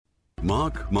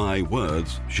Mark My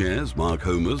Words shares Mark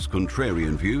Homer's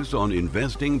contrarian views on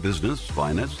investing, business,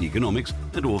 finance, economics,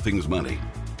 and all things money.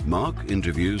 Mark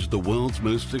interviews the world's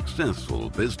most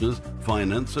successful business,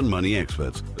 finance, and money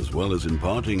experts, as well as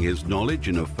imparting his knowledge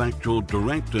in a factual,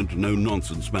 direct, and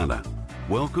no-nonsense manner.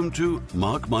 Welcome to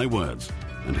Mark My Words,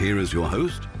 and here is your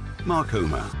host, Mark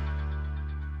Homer.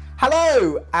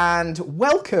 Hello, and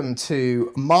welcome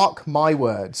to Mark My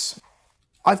Words.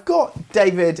 I've got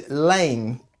David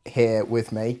Lane here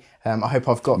with me. I hope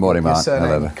I've got your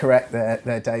surname correct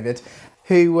there, David.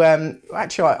 Who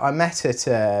actually I met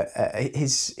at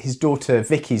his daughter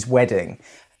Vicky's wedding.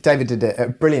 David did a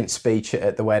brilliant speech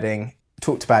at the wedding,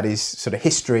 talked about his sort of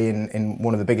history in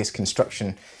one of the biggest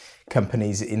construction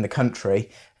companies in the country,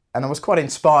 and I was quite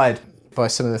inspired by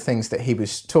some of the things that he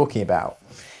was talking about.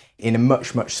 In a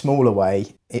much, much smaller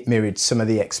way, it mirrored some of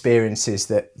the experiences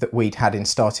that we'd had in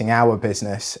starting our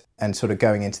business and sort of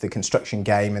going into the construction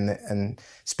game and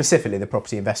specifically the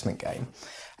property investment game.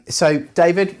 So,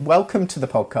 David, welcome to the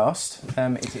podcast.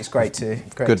 It's great to see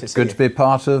you. Good to be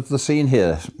part of the scene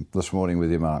here this morning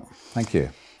with you, Mark. Thank you.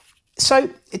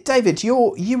 So, David,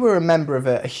 you were a member of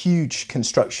a huge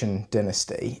construction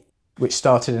dynasty which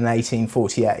started in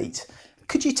 1848.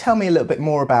 Could you tell me a little bit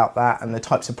more about that and the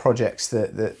types of projects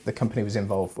that the company was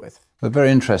involved with? Well,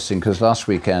 very interesting, because last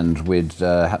weekend we'd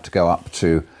had to go up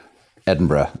to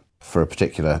Edinburgh for a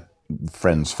particular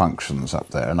friend's functions up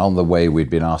there. And on the way we'd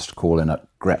been asked to call in at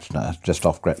Gretna, just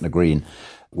off Gretna Green,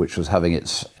 which was having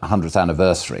its 100th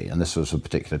anniversary. And this was a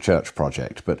particular church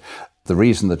project. But the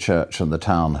reason the church and the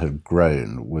town had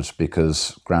grown was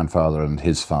because grandfather and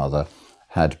his father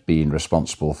had been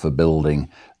responsible for building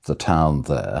the town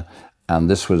there. And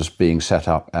this was being set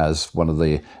up as one of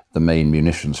the main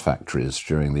munitions factories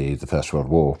during the First World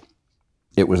War.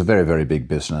 It was a very, very big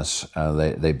business.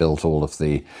 They built all of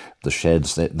the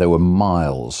sheds. There were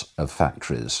miles of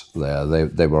factories there.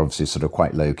 They were obviously sort of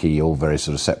quite low-key, all very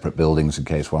sort of separate buildings in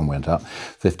case one went up.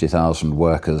 50,000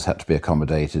 workers had to be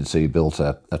accommodated, so you built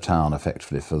a town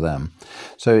effectively for them.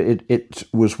 So it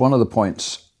was one of the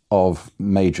points of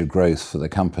major growth for the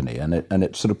company, and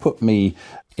it sort of put me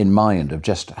in mind of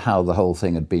just how the whole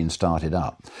thing had been started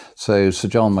up. So Sir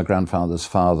John, my grandfather's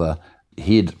father,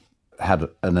 he'd had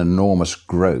an enormous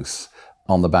growth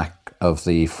on the back of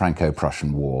the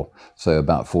Franco-Prussian War, so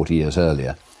about 40 years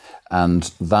earlier. And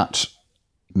that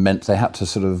meant they had to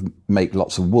sort of make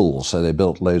lots of wool, so they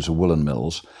built loads of woolen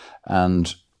mills.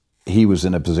 And he was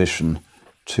in a position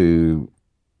to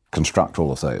construct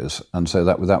all of those. And so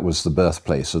that was the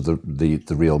birthplace of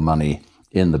the real money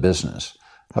in the business.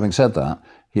 Having said that,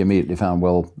 he immediately found,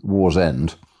 well, wars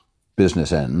end,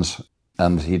 business ends,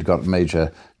 and he'd got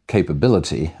major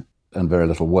capability and very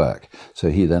little work. So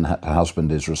he then had to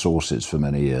husband his resources for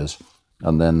many years.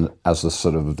 And then as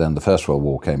the First World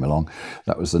War came along,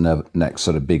 that was the next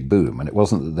sort of big boom. And it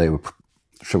wasn't that they were,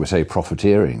 shall we say,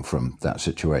 profiteering from that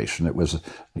situation. It was,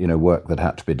 work that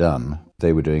had to be done.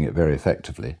 They were doing it very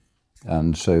effectively.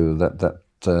 And so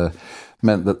that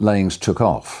meant that Lanes took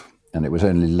off. And it was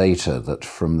only later that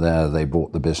from there they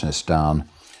brought the business down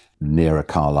nearer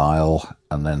Carlisle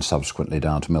and then subsequently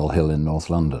down to Mill Hill in North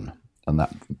London. And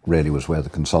that really was where the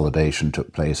consolidation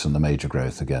took place and the major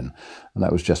growth again. And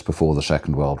that was just before the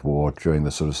Second World War. During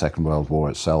the sort of Second World War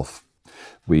itself,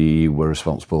 we were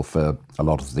responsible for a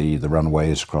lot of the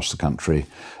runways across the country,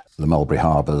 the Mulberry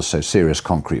Harbours, so serious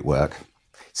concrete work.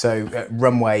 So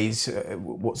runways,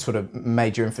 what sort of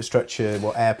major infrastructure,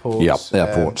 what airports? Yep,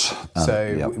 airports.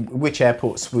 Which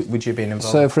airports would you be involved?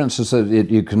 So, for instance,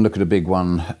 you can look at a big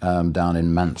one down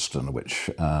in Manston, which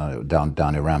down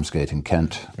near Ramsgate in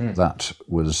Kent. That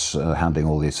was handling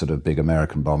all these sort of big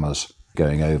American bombers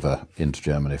going over into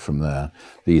Germany from there.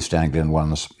 The East Anglian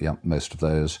ones, most of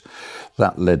those.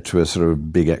 That led to a sort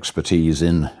of big expertise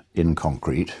in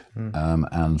concrete.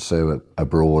 And so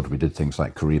abroad we did things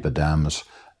like Kariba dams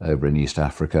over in East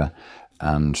Africa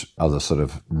and other sort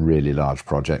of really large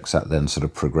projects that then sort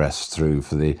of progressed through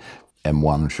for the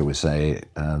M1, shall we say,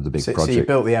 the big project. So you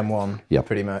built the M1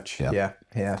 pretty much. Yeah,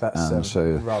 that's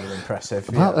rather impressive.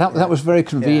 That was very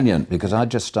convenient because I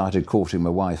just started courting my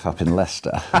wife up in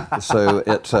Leicester. So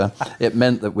it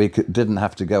meant that we didn't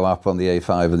have to go up on the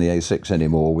A5 and the A6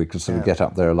 anymore. We could sort of get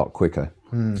up there a lot quicker.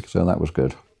 So that was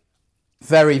good.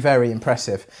 Very, very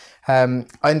impressive. I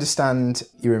understand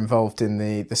you're involved in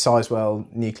the Sizewell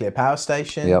nuclear power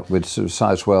station. Yeah, with sort of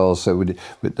Sizewell,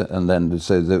 and then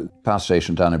the power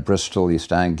station down in Bristol,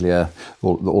 East Anglia,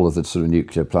 all of the sort of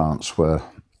nuclear plants were,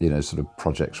 sort of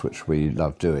projects which we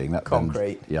love doing.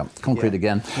 Concrete. Concrete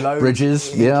again. Loads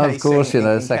bridges, of course,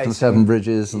 second 7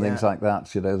 bridges and things like that.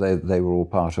 They were all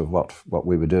part of what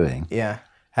we were doing. Yeah.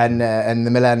 And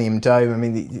the Millennium Dome. I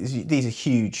mean, these are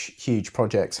huge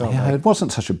projects, aren't they? It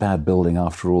wasn't such a bad building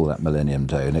after all, that Millennium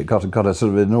Dome. It got a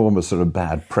sort of enormous sort of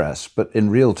bad press, but in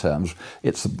real terms,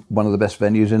 it's one of the best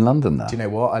venues in London now. Do you know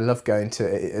what? I love going to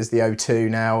it as the O2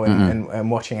 now and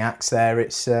watching acts there.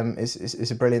 It's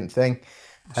a brilliant thing.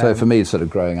 So for me, sort of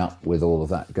growing up with all of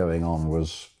that going on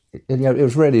was, it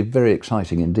was really very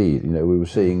exciting indeed. We were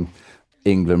seeing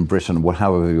England, Britain,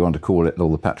 however you want to call it,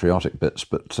 all the patriotic bits,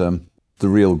 but the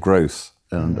real growth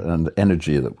and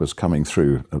energy that was coming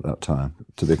through at that time,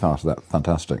 to be part of that,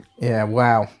 fantastic. Yeah,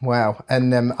 wow.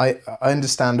 And I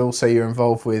understand also you're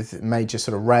involved with major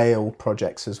sort of rail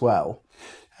projects as well.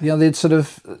 Yeah, the sort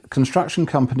of construction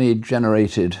company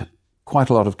generated quite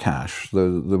a lot of cash. There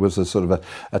was a sort of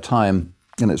a time,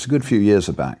 and it's a good few years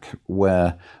back,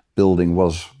 where building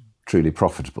was truly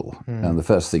profitable. And the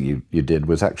first thing you did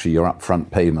was actually your upfront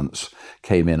payments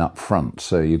came in up front.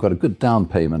 So you got a good down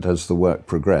payment as the work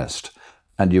progressed,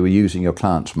 and you were using your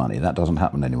client's money. That doesn't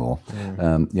happen anymore.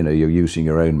 You're using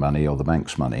your own money or the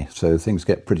bank's money. So things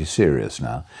get pretty serious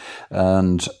now.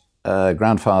 And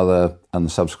grandfather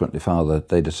and subsequently father,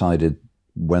 they decided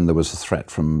when there was a threat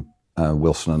from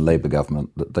Wilson and Labour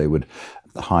government that they would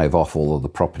hive off all of the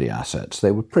property assets.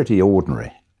 They were pretty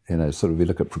ordinary. Sort of, you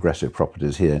look at progressive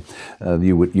properties here,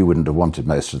 you wouldn't have wanted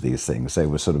most of these things. They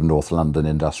were sort of North London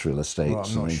industrial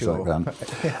estates and things like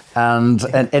that. And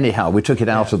anyhow, we took it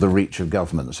out of the reach of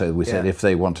government. So we said, if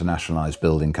they want to nationalise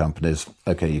building companies,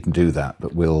 okay, you can do that,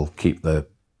 but we'll keep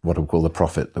what we call the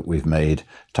profit that we've made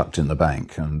tucked in the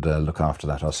bank and look after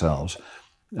that ourselves.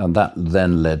 And that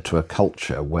then led to a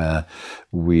culture where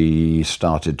we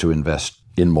started to invest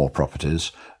in more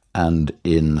properties and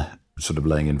in sort of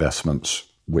laying investments,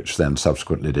 which then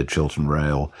subsequently did Chiltern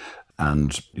Rail,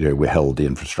 and we held the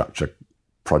infrastructure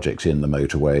projects in the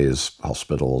motorways,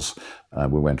 hospitals.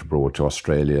 We went abroad to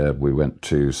Australia. We went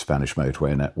to Spanish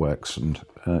motorway networks, and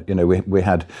we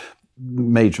had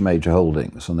major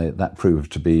holdings, and that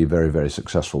proved to be very, very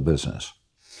successful business.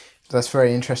 That's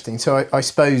very interesting. So I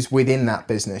suppose within that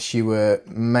business, you were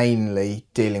mainly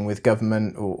dealing with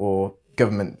government or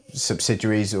government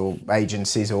subsidiaries or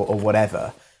agencies or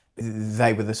whatever.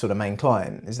 They were the sort of main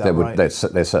client, is that right? They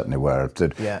certainly were.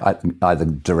 Either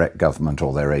direct government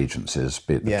or their agencies,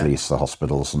 be it the police, the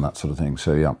hospitals and that sort of thing.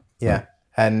 So, yeah. Yeah.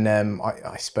 And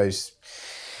I suppose,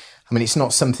 it's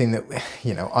not something that,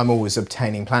 I'm always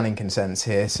obtaining planning consents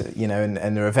here, so,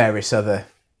 and there are various other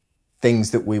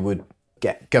things that we would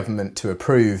get government to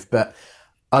approve. But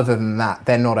other than that,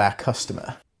 they're not our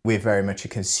customer. We're very much a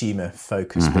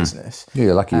consumer-focused business. Yeah,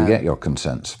 you're lucky you get your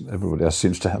consents. Everybody else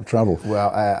seems to have trouble. Well,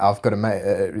 I've got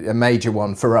a major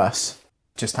one for us,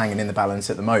 just hanging in the balance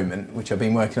at the moment, which I've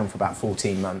been working on for about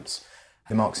 14 months.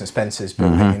 The Marks and Spencer's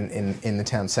building in the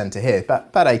town centre here,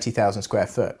 about 80,000 square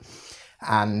foot.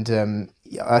 And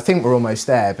I think we're almost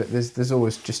there, but there's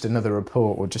always just another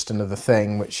report or just another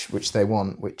thing which they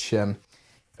want.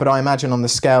 But I imagine on the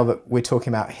scale that we're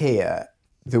talking about here,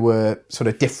 there were sort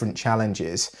of different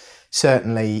challenges.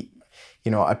 Certainly,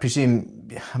 I presume,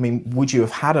 would you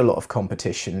have had a lot of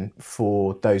competition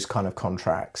for those kind of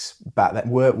contracts back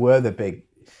then? Were the big,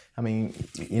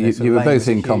 you were both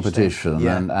in competition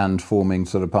and forming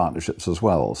sort of partnerships as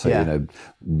well. So,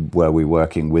 were we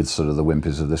working with sort of the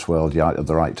Wimpys of this world at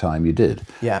the right time? You did.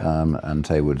 And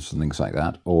Haywoods and things like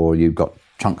that. Or you got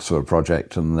chunks of a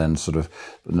project and then sort of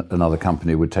another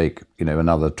company would take,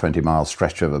 another 20-mile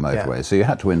stretch of a motorway. So you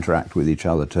had to interact with each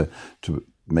other to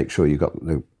make sure you got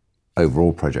the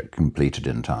overall project completed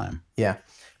in time. Yeah.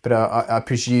 But I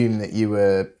presume that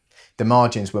the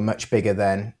margins were much bigger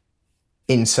then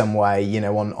in some way,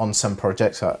 on some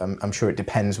projects. I'm sure it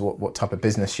depends what type of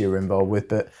business you were involved with,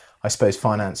 but I suppose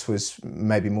finance was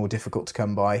maybe more difficult to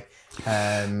come by.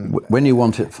 When you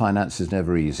want it, finance is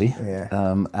never easy. Yeah.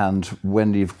 And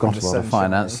when you've got a lot of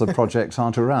finance, the projects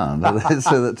aren't around.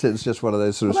 So that it's just one of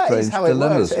those sort of strange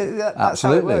dilemmas. That's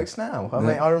how it works now.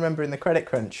 I remember in the credit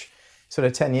crunch sort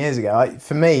of 10 years ago,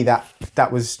 for me,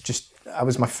 that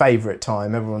was my favourite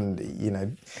time. Everyone,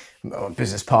 my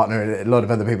business partner, a lot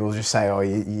of other people will just say,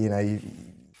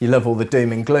 you love all the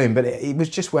doom and gloom, but it was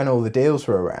just when all the deals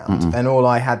were around and all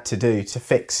I had to do to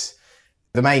fix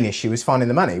the main issue was finding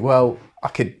the money. Well, I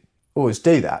could always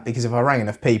do that because if I rang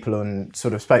enough people and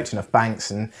sort of spoke to enough banks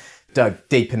and dug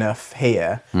deep enough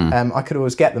here, I could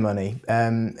always get the money.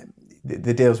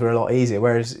 The deals were a lot easier,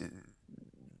 whereas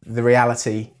the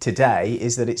reality today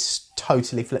is that it's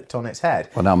totally flipped on its head.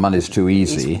 Well, now money's too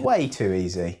easy. It's way too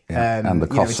easy. And the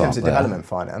costs in terms of development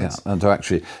finance. Yeah. And to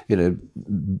actually,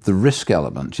 the risk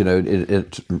element,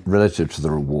 it relative to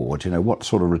the reward, what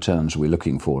sort of returns are we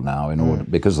looking for now in order,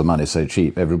 because the money's so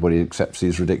cheap, everybody accepts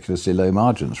these ridiculously low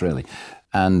margins, really.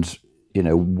 And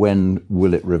when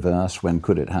will it reverse? When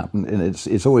could it happen? And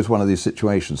it's always one of these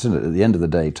situations, isn't it? At the end of the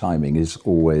day, timing is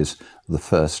always the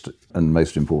first and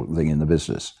most important thing in the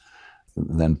business.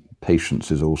 Then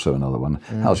patience is also another one.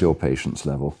 How's your patience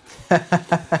level?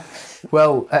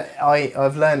 Well,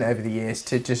 I've learned over the years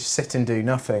to just sit and do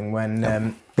nothing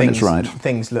when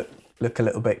things look a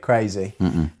little bit crazy.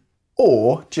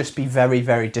 Or just be very,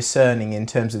 very discerning in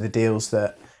terms of the deals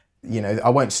that, I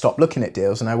won't stop looking at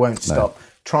deals and I won't stop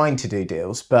trying to do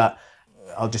deals, but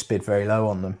I'll just bid very low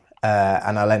on them.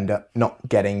 And I'll end up not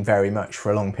getting very much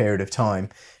for a long period of time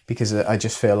because I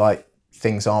just feel like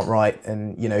things aren't right.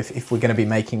 And, if we're going to be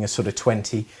making a sort of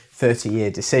 20, 30-year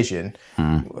decision,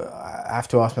 I have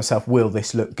to ask myself, will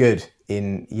this look good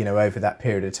in, over that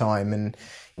period of time? And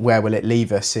where will it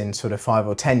leave us in sort of 5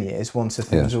 or 10 years once the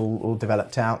thing's all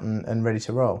developed out and ready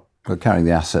to roll? Well, carrying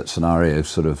the asset scenario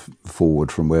sort of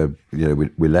forward from where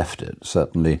we left it,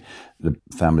 certainly the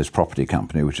family's property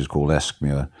company, which is called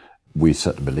Eskmuir, we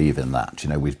certainly believe in that.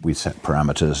 We set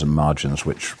parameters and margins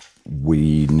which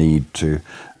we need to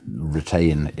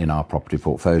retain in our property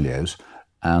portfolios,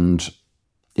 and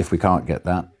if we can't get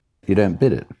that, you don't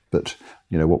bid it. But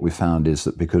what we found is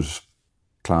that because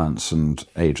clients and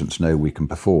agents know we can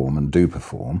perform and do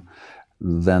perform,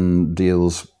 then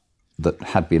deals that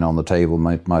had been on the table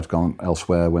might have gone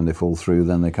elsewhere. When they fall through,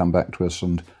 then they come back to us,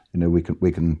 and we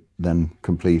can then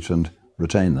complete and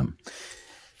retain them.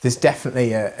 There's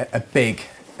definitely a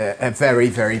very,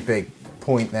 very big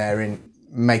point there in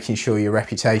making sure your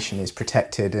reputation is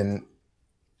protected, and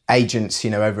agents,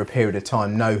 over a period of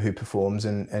time know who performs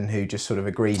and who just sort of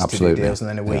agrees to do deals, and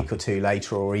then a week or two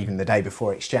later, or even the day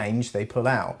before exchange, they pull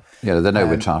out. Yeah, they know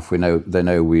we're tough. They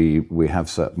know we have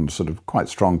certain sort of quite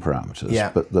strong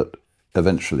parameters, but that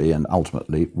eventually and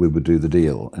ultimately we would do the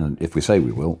deal, and if we say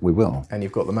we will, we will. And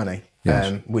you've got the money,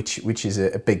 which is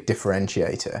a big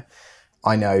differentiator.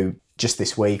 I know just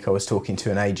this week I was talking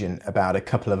to an agent about a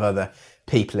couple of other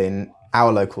people in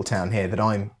our local town here that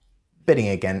I'm bidding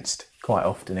against quite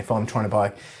often. If I'm trying to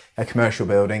buy a commercial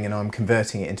building and I'm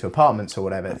converting it into apartments or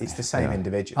whatever, it's the same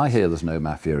individual. I hear there's no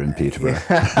mafia in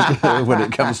Peterborough when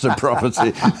it comes to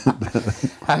property.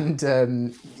 And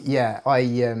that's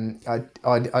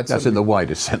in the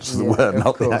widest sense of the word,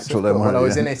 not the actual. Well, I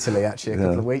was in Italy actually a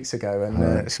couple of weeks ago,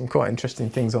 and some quite interesting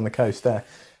things on the coast there.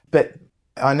 But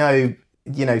I know,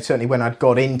 certainly when I'd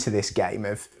got into this game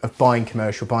of buying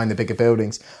commercial, buying the bigger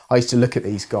buildings, I used to look at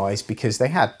these guys because they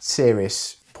had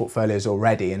serious portfolios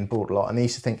already and bought a lot, and I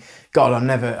used to think, God, I'm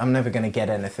never going to get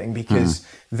anything because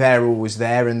they're always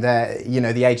there, and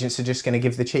the agents are just going to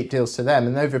give the cheap deals to them.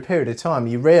 And over a period of time,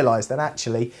 you realise that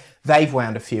actually they've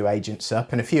wound a few agents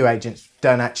up, and a few agents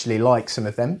don't actually like some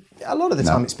of them. A lot of the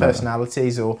time, it's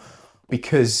personalities or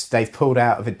because they've pulled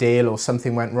out of a deal or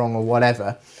something went wrong or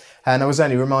whatever. And I was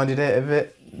only reminded of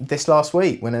it this last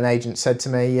week when an agent said to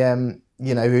me,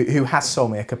 who has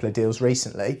sold me a couple of deals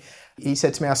recently, he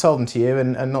said to me, I sold them to you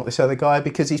and not this other guy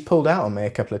because he's pulled out on me a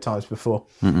couple of times before.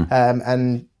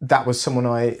 And that was someone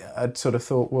I'd sort of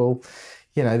thought, well,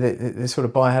 they sort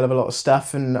of buy a hell of a lot of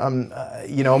stuff, and I'm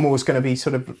always going to be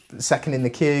sort of second in the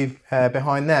queue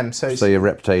behind them. So your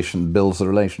reputation builds the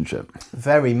relationship.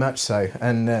 Very much so.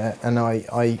 And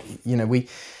we...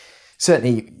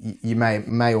 Certainly, you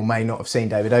may or may not have seen,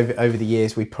 David, over the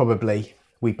years, we bought,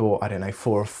 400,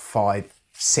 500,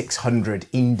 600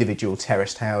 individual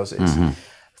terraced houses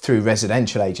through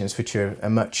residential agents, which are a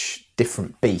much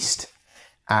different beast.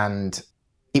 And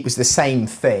it was the same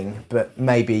thing, but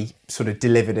maybe sort of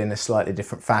delivered in a slightly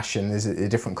different fashion. There's a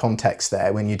different context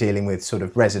there when you're dealing with sort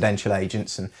of residential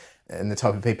agents and the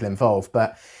type of people involved.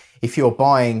 But if you're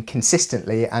buying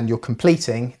consistently and you're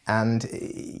completing, and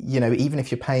even if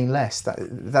you're paying less,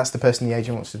 that's the person the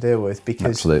agent wants to deal with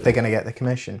because they're going to get the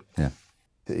commission. Yeah,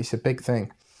 it's a big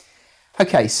thing.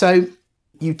 Okay, so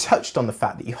you touched on the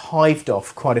fact that you hived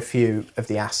off quite a few of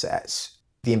the assets,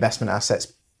 the investment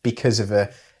assets, because of an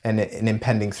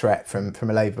impending threat from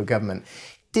a Labour government.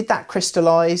 Did that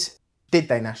crystallise? Did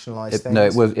they nationalise things? No,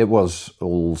 it was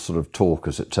all sort of talk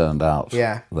as it turned out.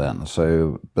 Yeah. Then,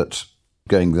 but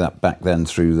going back then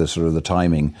through the sort of the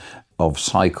timing of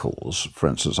cycles, for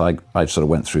instance, I sort of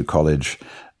went through college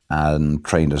and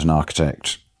trained as an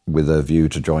architect with a view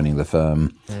to joining the firm,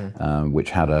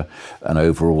 which had an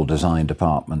overall design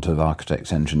department of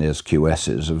architects, engineers,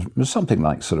 QSs of something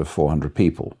like sort of 400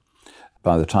 people.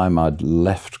 by the time I'd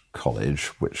left college,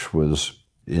 which was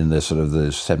in the sort of the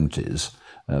 70s,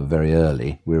 very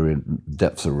early, we were in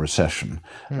depths of recession.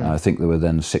 I think there were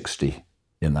then 60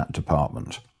 in that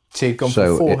department. So you've gone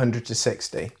from 400 to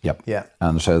 60. Yep. Yeah.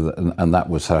 And so and that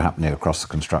was happening across the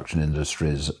construction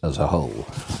industries as a whole.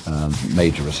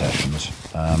 Major recessions,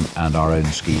 and our own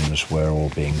schemes were all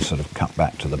being sort of cut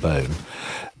back to the bone.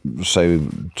 So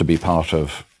to be part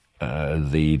of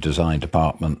the design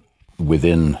department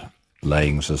within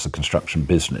Laings as a construction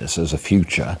business, as a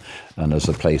future, and as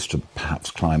a place to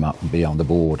perhaps climb up and be on the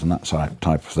board and that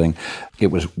type of thing, it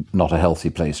was not a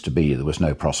healthy place to be. There was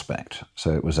no prospect.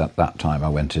 So it was at that time I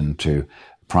went into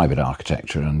private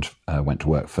architecture and went to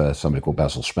work for somebody called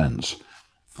Basil Spence.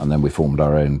 And then we formed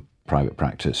our own private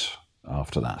practice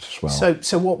after that as well.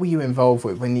 So what were you involved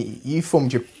with when you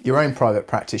formed your own private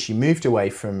practice? You moved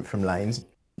away from Laings.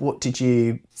 What did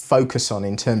you focus on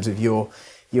in terms of your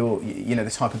the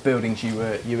type of buildings you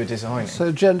were designing?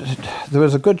 So there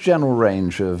was a good general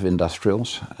range of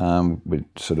industrials. We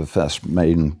sort of first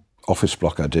main office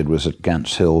block I did was at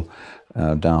Gants Hill,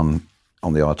 down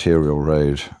on the arterial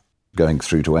road, going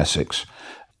through to Essex,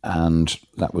 and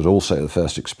that was also the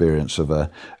first experience of a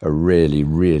really,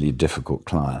 really difficult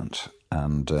client.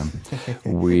 And there's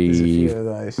a few of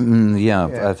those.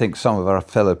 Yeah, I think some of our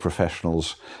fellow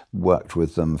professionals worked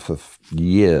with them for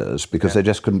years because they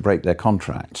just couldn't break their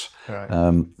contracts.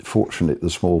 Right. Fortunately, the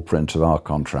small print of our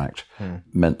contract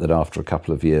meant that after a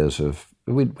couple of years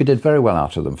we did very well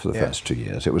out of them for the first 2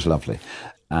 years. It was lovely.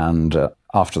 And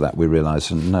after that, we realised,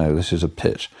 no, this is a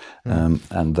pit.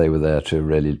 And they were there to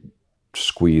really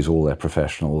squeeze all their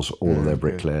professionals, all of their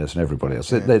bricklayers and everybody else.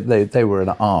 They were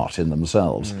an art in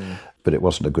themselves. But it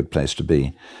wasn't a good place to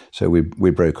be. So we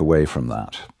broke away from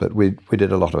that. But we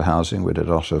did a lot of housing. We did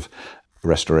a lot of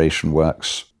restoration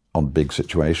works on big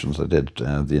situations. I did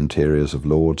the interiors of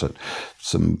Lords,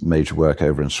 some major work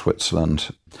over in Switzerland,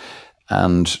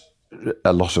 and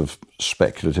a lot of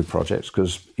speculative projects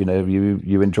because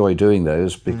you enjoy doing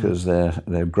those because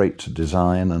they're great to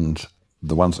design, and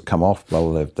the ones that come off,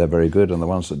 well, they're very good, and the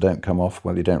ones that don't come off,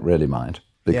 well, you don't really mind.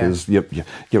 Because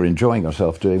you're enjoying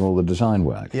yourself doing all the design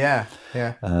work. Yeah,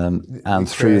 yeah. And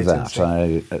through that,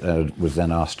 I was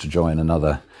then asked to join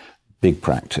another big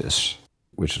practice,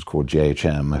 which is called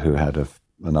JHM, who had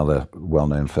another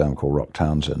well-known firm called Rock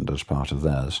Townsend as part of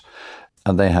theirs.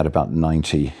 And they had about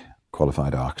 90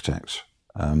 qualified architects.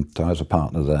 So I was a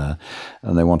partner there,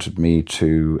 and they wanted me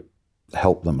to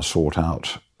help them sort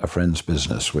out a friend's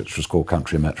business, which was called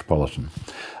Country Metropolitan.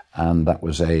 And that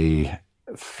was a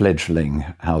fledgling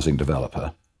housing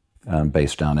developer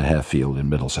based down a Harefield in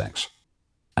Middlesex.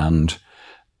 And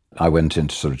I went in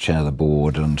to sort of chair the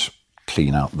board and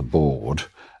clean out the board,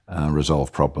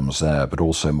 resolve problems there, but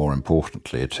also more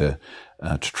importantly to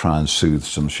try and soothe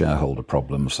some shareholder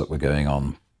problems that were going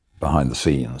on behind the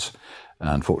scenes.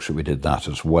 And fortunately we did that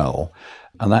as well.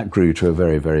 And that grew to a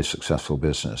very, very successful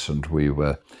business. And we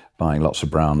were buying lots of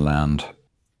brown land,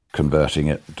 converting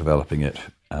it, developing it,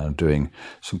 doing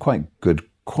some quite good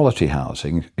quality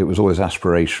housing. It was always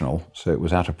aspirational, so it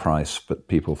was at a price, but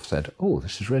people said, oh,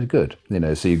 this is really good.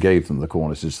 So you gave them the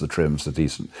cornices, the trims, the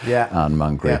decent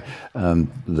ironmongery. Yeah.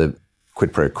 The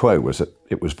quid pro quo was that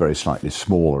it was very slightly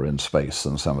smaller in space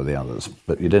than some of the others,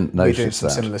 but you didn't notice that. We're doing some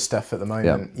similar stuff at the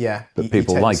moment. Yeah. But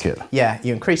people like it. Yeah,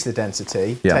 you increase the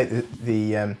density, take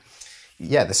the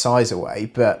size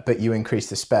away, but you increase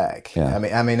the spec. Yeah.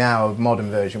 I mean, our modern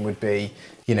version would be,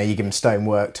 you give them stone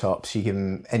worktops, you give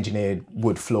them engineered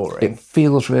wood flooring. It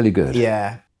feels really good.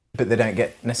 Yeah, but they don't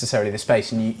get necessarily the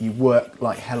space, and you work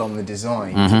like hell on the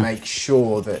design to make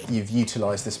sure that you've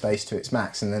utilised the space to its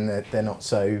max, and then they're not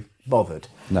so bothered.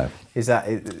 No. Is that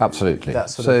absolutely?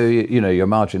 So your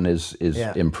margin is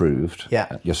improved.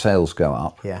 Yeah. Your sales go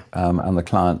up. Yeah. And the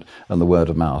client and the word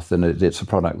of mouth, then it's a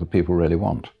product that people really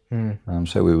want.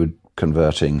 So we were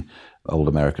converting old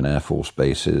American Air Force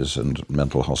bases and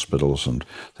mental hospitals and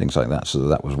things like that. So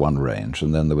that was one range.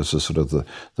 And then there was the sort of the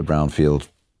brownfield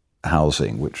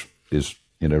housing, which is,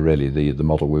 really the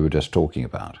model we were just talking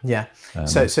about. Yeah.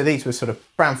 So these were sort of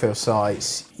brownfield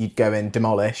sites. You'd go in,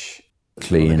 demolish,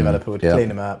 clean. The developer would clean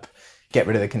them up, get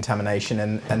rid of the contamination,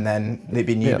 and then it'd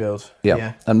be new build.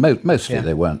 Yeah. And mostly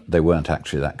they weren't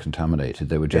actually that contaminated.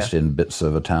 They were just in bits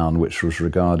of a town which was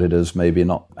regarded as maybe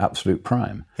not absolute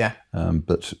prime. Yeah.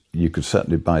 But you could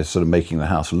certainly, by sort of making the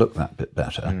house look that bit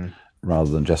better,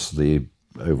 rather than just the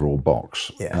overall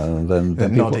box, then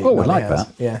people, we like that.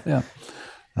 Yeah.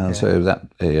 So that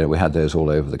we had those all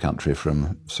over the country,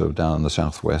 from sort of down in the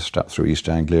southwest up through East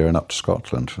Anglia and up to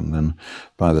Scotland. And then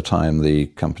by the time the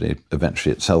company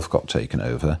eventually itself got taken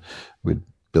over, we'd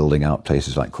building out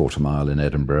places like Quarter Mile in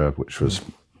Edinburgh, which was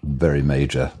very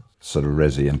major sort of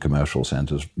resi and commercial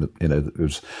centres. You know, it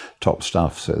was top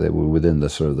stuff. So they were within the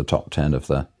sort of the top 10 of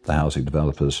the housing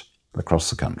developers across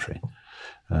the country.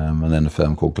 And then a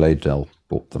firm called Gladedale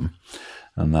bought them.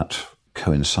 And that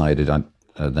coincided. I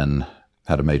then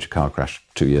had a major car crash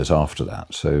 2 years after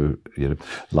that. So, you know,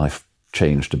 life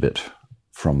changed a bit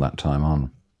from that time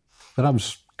on. But I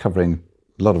was covering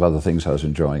a lot of other things I was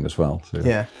enjoying as well. So,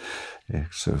 yeah,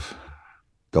 sort of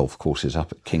golf courses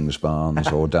up at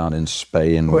Kingsbarns or down in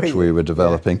Spain, which we were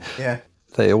developing. Yeah.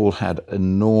 They all had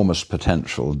enormous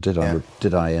potential. Did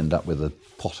I end up with a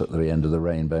pot at the end of the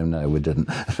rainbow? No, we didn't.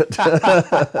 You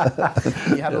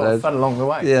had a lot of fun along the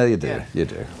way. Yeah, you do. Yeah. You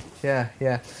do.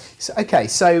 Yeah. So, okay,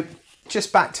 so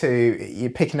just back to you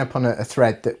picking up on a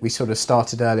thread that we sort of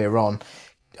started earlier on.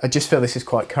 I just feel this is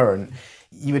quite current.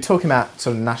 You were talking about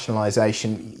sort of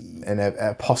nationalisation and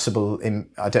a possible,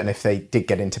 I don't know if they did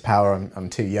get into power, I'm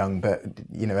too young, but,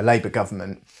 you know, a Labour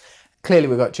government. Clearly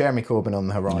we've got Jeremy Corbyn on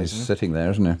the horizon. He's sitting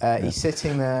there, isn't he? He's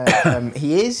sitting there.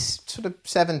 He is sort of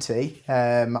 70.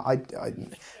 I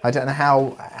don't know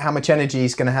how much energy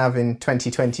he's going to have in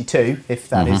 2022, if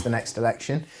that is the next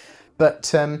election.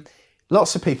 But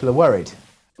lots of people are worried.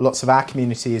 Lots of our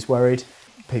community is worried.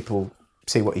 People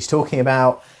see what he's talking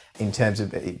about in terms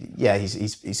of,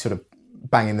 he's sort of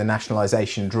banging the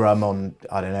nationalisation drum on,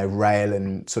 I don't know, rail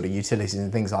and sort of utilities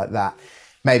and things like that.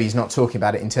 Maybe he's not talking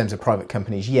about it in terms of private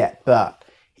companies yet, but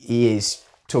he is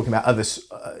talking about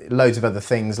loads of other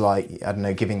things like, I don't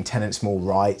know, giving tenants more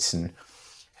rights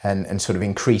and sort of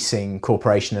increasing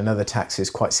corporation and other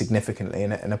taxes quite significantly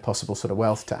and a possible sort of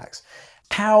wealth tax.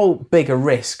 How big a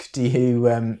risk do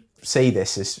you see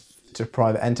this as to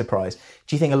private enterprise?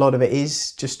 Do you think a lot of it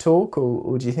is just talk,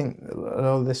 or do you think a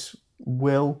lot of this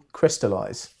will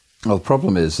crystallise? Well, the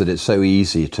problem is that it's so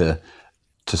easy to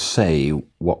say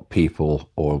what people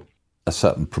or a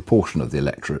certain proportion of the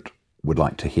electorate would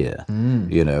like to hear,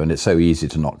 you know, and it's so easy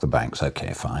to knock the banks,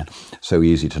 okay, fine. So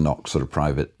easy to knock sort of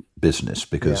private business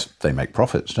because they make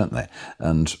profits, don't they?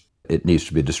 And it needs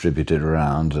to be distributed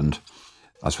around, and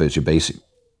I suppose your basic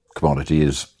commodity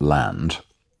is land.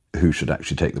 Who should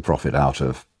actually take the profit out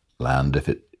of land if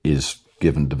it is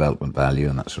given development value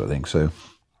and that sort of thing? So,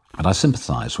 and I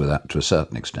sympathise with that to a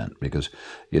certain extent because,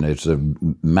 you know, it's a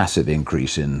massive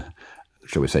increase in,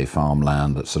 shall we say,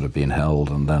 farmland that's sort of been held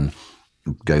and then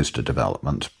goes to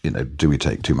development. You know, do we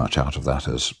take too much out of that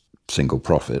as single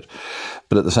profit?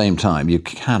 But at the same time, you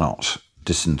cannot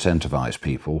disincentivise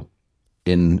people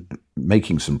in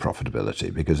making some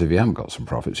profitability, because if you haven't got some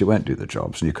profits, you won't do the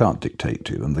jobs and you can't dictate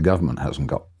to them. The government hasn't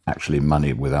got actually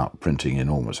money without printing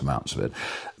enormous amounts of it.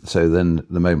 So then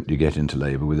the moment you get into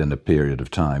labour, within a period of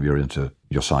time, you're into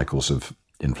your cycles of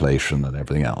inflation and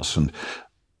everything else. And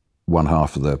one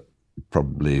half of the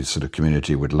probably sort of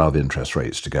community would love interest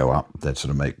rates to go up. They'd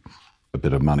sort of make a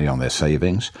bit of money on their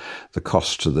savings. The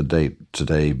cost to the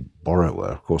day-to-day borrower,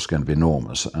 of course, is going to be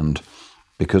enormous. And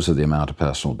because of the amount of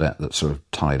personal debt that's sort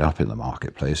of tied up in the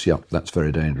marketplace, that's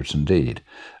very dangerous indeed.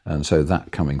 And so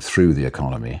that coming through the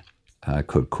economy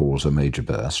could cause a major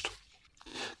burst.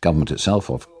 Government itself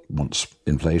wants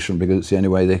inflation because it's the only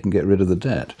way they can get rid of the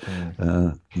debt.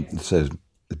 So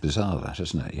it's bizarre, that,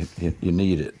 isn't it? You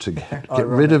need it to get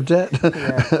rid of debt.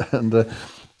 And,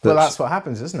 well, that's what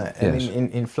happens, isn't it? Yes. I mean,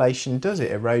 inflation does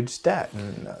it, erodes debt.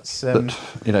 And that's, But,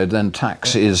 you know, then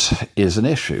tax is an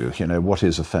issue. You know, what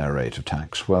is a fair rate of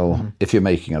tax? Well, if you're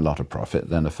making a lot of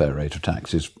profit, then a fair rate of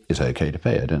tax is okay to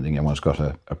pay. I don't think anyone's got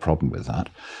a problem with that.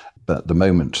 But the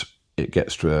moment it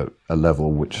gets to a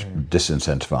level which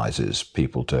disincentivises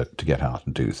people to get out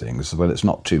and do things, well, it's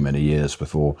not too many years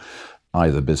before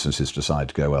either businesses decide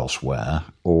to go elsewhere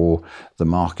or the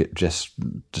market just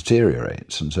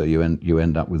deteriorates. And so you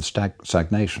end up with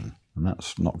stagnation. And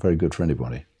that's not very good for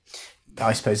anybody.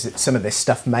 I suppose that some of this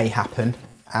stuff may happen.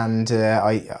 And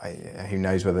who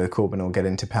knows whether Corbyn will get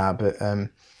into power. But,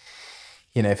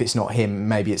 you know, if it's not him,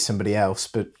 maybe it's somebody else.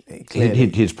 But clearly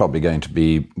he's probably going to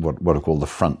be what are called the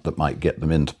front that might get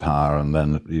them into power, and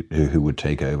then who would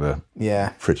take over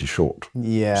pretty short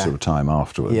sort of time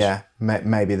afterwards. Yeah,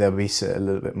 maybe there'll be a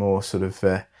little bit more sort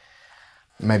of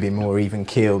maybe more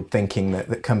even-keeled thinking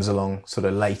that comes along sort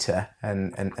of later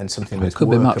and something that's it could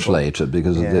workable. be much later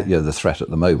because the threat at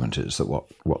the moment is that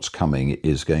what's coming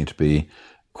is going to be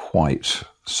quite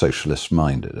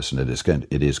socialist-minded, isn't it?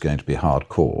 It is going to be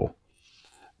hardcore.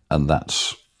 And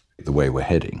that's the way we're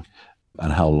heading.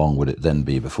 And how long would it then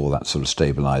be before that sort of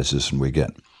stabilises and we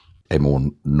get a more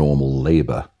normal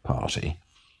Labour Party?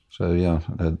 So,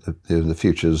 the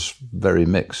future's very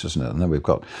mixed, isn't it? And then we've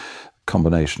got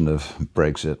combination of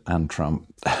Brexit and Trump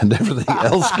and everything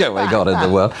else going on in the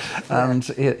world. And,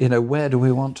 where do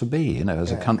we want to be,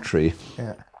 as a country?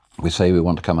 Yeah. We say we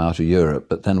want to come out of Europe,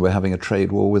 but then we're having a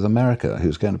trade war with America,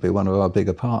 who's going to be one of our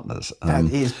bigger partners. That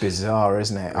is bizarre,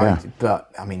 isn't it? Yeah.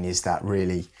 Is that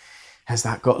really... Has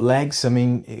that got legs? I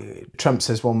mean, Trump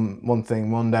says one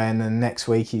thing one day, and then next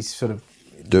week he's sort of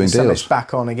doing deals.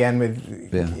 Back on again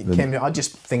with Kim. I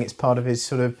just think it's part of his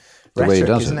sort of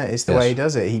rhetoric, isn't it? It's the way he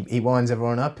does it. He winds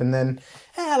everyone up, and then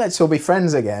let's all be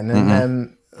friends again.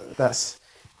 And that's,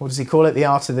 what does he call it? The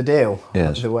art of the deal.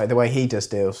 Yes. The way he does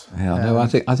deals. Yeah. I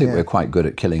think we're quite good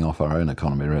at killing off our own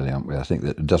economy, really, aren't we? I think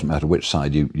that it doesn't matter which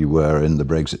side you were in the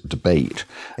Brexit debate.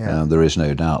 Yeah. There is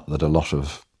no doubt that a lot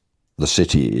of the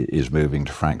city is moving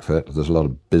to Frankfurt. There's a lot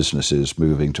of businesses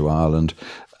moving to Ireland,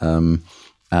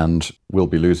 and we'll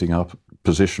be losing our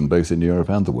position both in Europe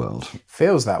and the world.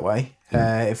 Feels that way.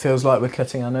 Yeah. It feels like we're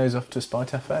cutting our nose off to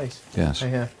spite our face. Yes.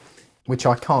 Yeah. Which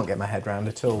I can't get my head around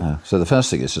at all. So the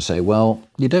first thing is to say, well,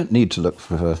 you don't need to look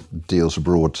for deals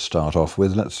abroad to start off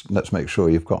with. Let's make sure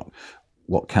you've got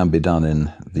what can be done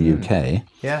in the UK.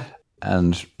 Yeah.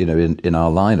 And, in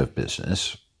our line of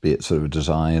business, be it sort of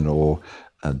design or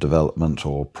development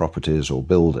or properties or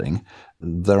building,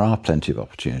 there are plenty of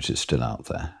opportunities still out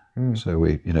there. So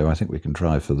I think we can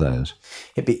drive for those.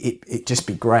 It'd just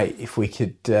be great if we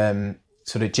could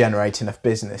sort of generate enough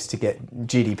business to get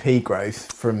GDP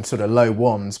growth from sort of low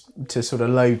ones to sort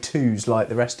of low twos like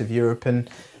the rest of Europe and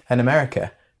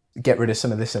America. Get rid of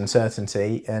some of this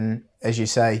uncertainty, and as you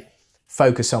say,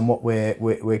 focus on what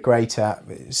we're great at.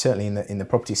 Certainly in the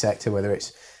property sector, whether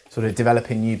it's sort of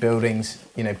developing new buildings,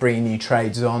 bringing new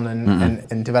trades on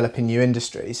and developing new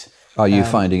industries. Are you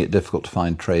finding it difficult to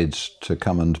find trades to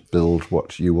come and build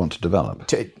what you want to develop?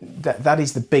 That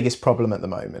is the biggest problem at the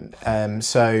moment.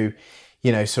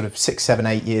 Sort of 6, 7,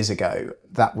 8 years ago,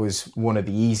 that was one of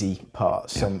the easy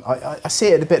parts. Yeah. And I see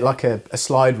it a bit like a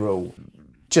slide rule.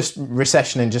 Just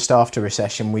recession and just after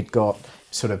recession, we'd got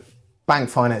sort of bank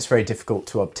finance very difficult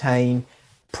to obtain,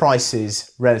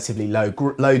 prices relatively low,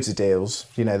 loads of deals.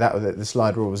 The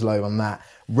slide rule was low on that.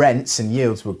 Rents and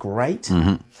yields were great.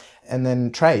 Mm-hmm. And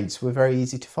then trades were very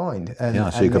easy to find.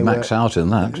 So you could max out in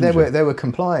that. They were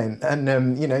compliant,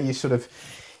 and you sort of,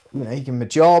 you give them a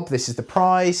job. This is the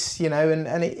price,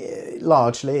 and it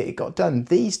largely it got done.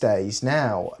 These days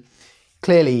now,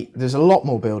 clearly there's a lot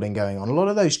more building going on. A lot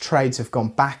of those trades have gone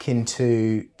back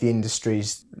into the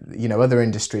industries, other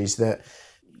industries that,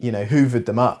 hoovered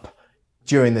them up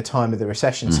during the time of the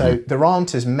recession. Mm-hmm. So there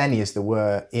aren't as many as there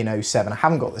were in 2007. I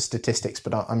haven't got the statistics,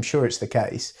 but I'm sure it's the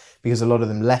case because a lot of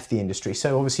them left the industry.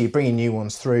 So obviously you're bringing new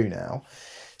ones through now.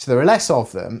 So there are less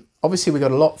of them. Obviously we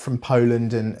got a lot from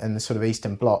Poland and the sort of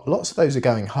Eastern Bloc. Lots of those are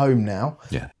going home now.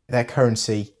 Yeah. Their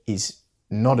currency is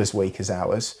not as weak as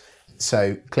ours.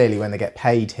 So clearly when they get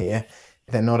paid here,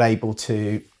 they're not able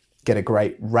to get a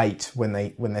great rate when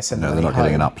they send the money home. No, they're not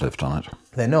getting an uplift on it.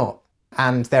 They're not.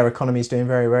 And their economy is doing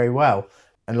very, very well.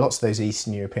 And lots of those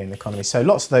Eastern European economies. So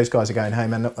lots of those guys are going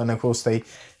home. And of course, they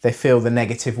feel the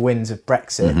negative winds of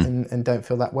Brexit and don't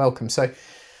feel that welcome. So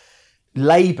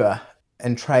labour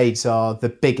and trades are the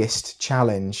biggest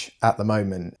challenge at the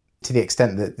moment, to the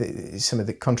extent that some of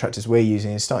the contractors we're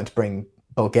using are starting to bring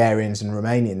Bulgarians and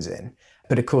Romanians in.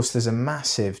 But of course, there's a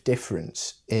massive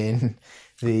difference in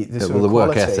the sort of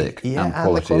work ethic and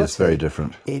quality is very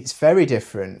different. It's very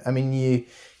different. I mean,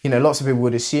 lots of people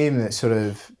would assume that sort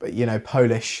of,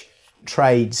 Polish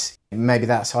trades, maybe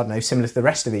that's, I don't know, similar to the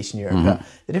rest of Eastern Europe, but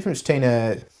the difference between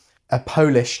a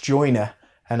Polish joiner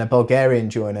and a Bulgarian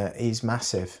joiner is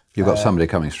massive. You've got somebody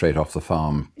coming straight off the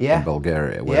farm in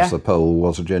Bulgaria, whereas the Pole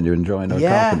was a genuine joiner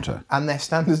carpenter. And their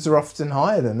standards are often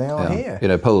higher than they are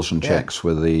here. Poles and Czechs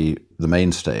were the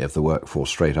mainstay of the workforce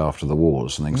straight after the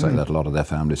wars and things like that. A lot of their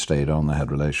families stayed on, they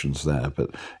had relations there.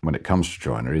 But when it comes to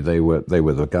joinery, they were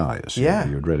the guys. Yeah.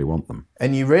 You'd really want them.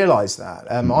 And you realise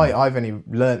that. I've only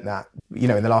learnt that,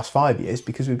 in the last 5 years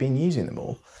because we've been using them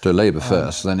all. So labour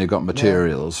first, then you've got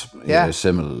materials,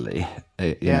 similarly.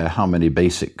 How many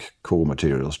basic core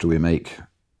materials do we make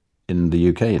in the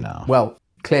UK now? Well,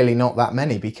 clearly not that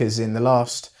many, because in the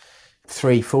last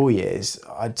 3-4 years,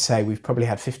 I'd say we've probably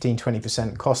had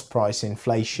 15-20% cost price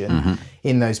inflation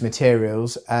in those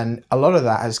materials. And a lot of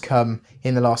that has come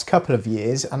in the last couple of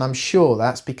years. And I'm sure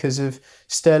that's because of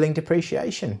sterling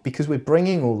depreciation, because we're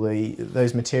bringing all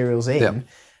those materials in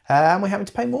and we're having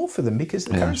to pay more for them because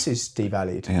the currency's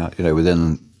devalued. Yeah,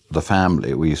 within the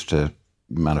family, we used to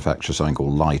manufacture something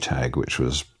called Lytag, which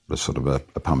was sort of a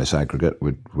pumice aggregate.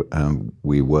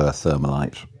 We were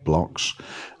thermalite blocks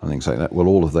and things like that. Well,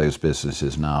 all of those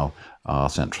businesses now are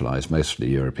centralised, mostly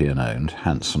European-owned.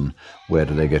 Hanson, where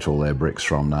do they get all their bricks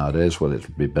from nowadays? Well, it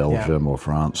would be Belgium or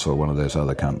France or one of those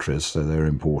other countries, so they're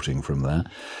importing from there.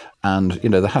 And,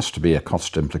 there has to be a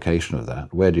cost implication of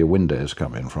that. Where do your windows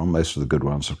come in from? Most of the good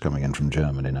ones are coming in from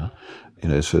Germany now.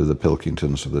 So the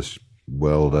Pilkingtons of this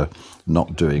world are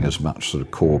not doing as much sort of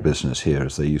core business here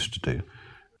as they used to do.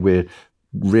 We're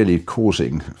really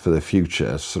causing for the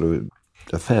future sort of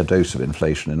a fair dose of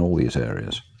inflation in all these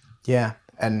areas. Yeah,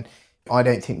 and I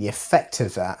don't think the effect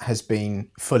of that has been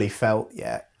fully felt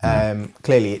yet.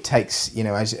 Clearly it takes,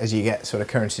 as you get sort of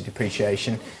currency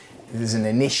depreciation, there's an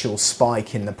initial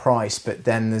spike in the price, but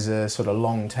then there's a sort of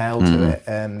long tail to it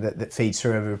that feeds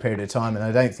through over a period of time, and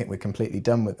I don't think we're completely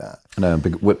done with that. No,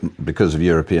 because of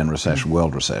European recession,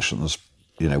 world recessions,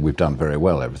 we've done very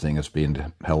well. Everything has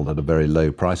been held at a very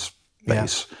low price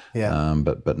base. Yeah.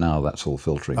 But now that's all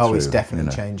filtering through. Oh, it's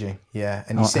definitely changing. Yeah.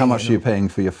 And how much are you paying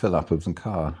for your fill up of the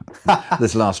car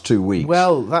this last 2 weeks?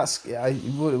 Well, that's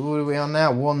what are we on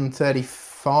now?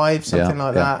 135, something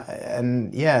like that.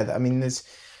 And I mean,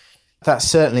 that's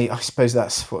certainly, I suppose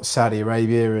that's what Saudi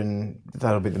Arabia, and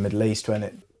that'll be the Middle East, won't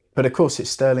it? But of course, it's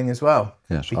sterling as well.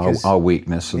 Yes, our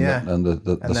weakness and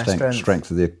the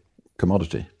strength of the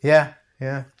commodity. Yeah.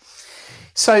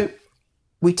 So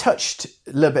we touched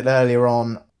a little bit earlier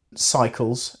on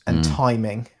cycles and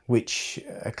timing, which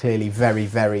are clearly very,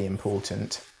 very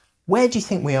important. Where do you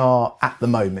think we are at the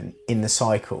moment in the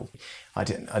cycle? I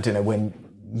don't know when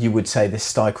you would say this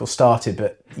cycle started,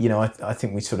 but I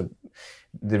think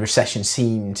the recession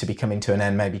seemed to be coming to an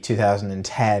end maybe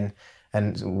 2010,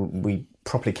 and we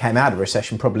properly came out of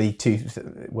recession probably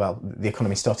the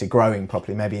economy started growing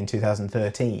properly maybe in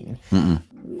 2013.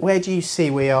 Where do you see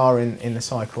we are in the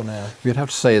cycle now? You'd have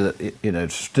to say that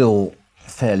it's still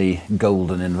fairly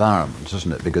golden environment,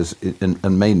 isn't it? Because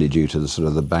and mainly due to the sort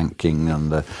of the banking and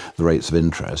the rates of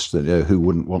interest, that who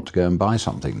wouldn't want to go and buy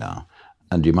something now?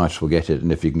 And you might as well get it,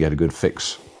 and if you can get a good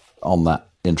fix on that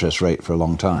interest rate for a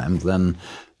long time, then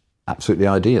absolutely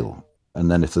ideal. And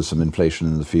then if there's some inflation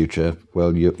in the future,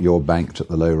 well, you're banked at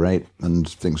the low rate and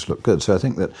things look good. So I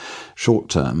think that short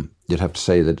term, you'd have to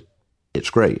say that it's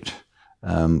great.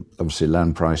 Obviously,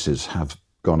 land prices have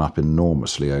gone up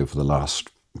enormously over the last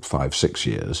 5-6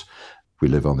 years. We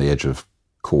live on the edge of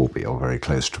Corby or very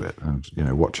close to it. And,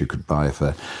 what you could buy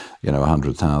for,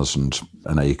 100,000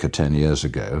 an acre 10 years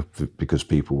ago because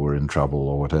people were in trouble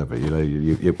or whatever,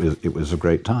 it was a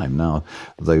great time. Now,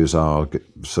 those are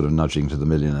sort of nudging to the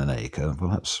million an acre.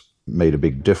 Well, that's made a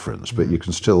big difference, but you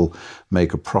can still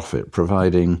make a profit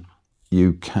providing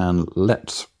you can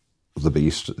let the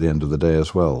beast at the end of the day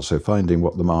as well. So finding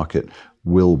what the market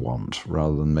will want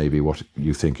rather than maybe what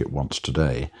you think it wants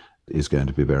today is going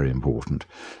to be very important.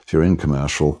 If you're in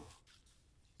commercial,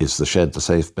 is the shed the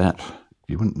safe bet?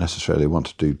 You wouldn't necessarily want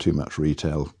to do too much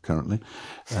retail currently.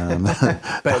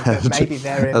 But maybe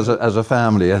they're as a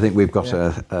family, I think we've got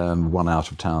one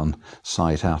out-of-town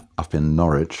site up in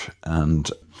Norwich, and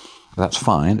that's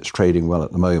fine. It's trading well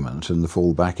at the moment, and the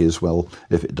fallback is, well,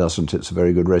 if it doesn't, it's a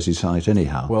very good resi site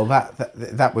anyhow. Well,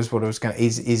 that was what I was going to...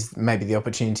 Is maybe the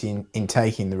opportunity in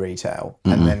taking the retail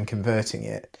and then converting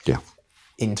it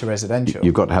into residential.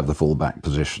 You've got to have the fallback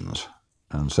positions.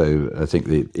 And so I think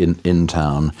in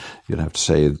town, you'd have to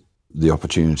say the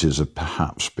opportunities are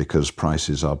perhaps because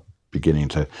prices are beginning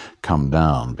to come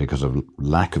down because of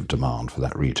lack of demand for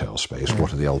that retail space.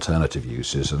 What are the alternative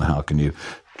uses, and how can you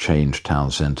change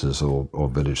town centres or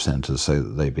village centres so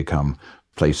that they become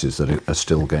places that are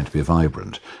still going to be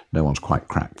vibrant? No one's quite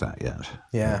cracked that yet.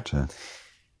 Yeah. But,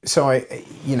 so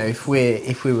if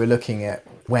we were looking at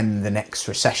when the next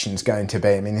recession's going to be,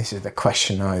 I mean, this is the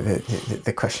question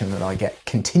the question that I get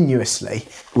continuously.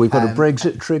 We've got a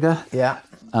Brexit trigger. Yeah.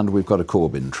 And we've got a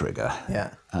Corbyn trigger.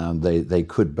 Yeah. And they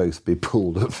could both be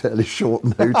pulled at fairly short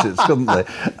notice, couldn't they?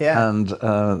 Yeah. And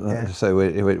so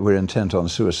we're intent on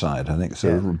suicide. I think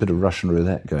so. A bit of Russian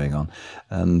roulette going on.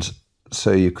 And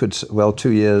so you could,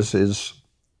 2 years is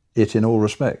it in all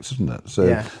respects, isn't it?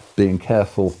 So being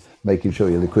careful, making sure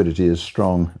your liquidity is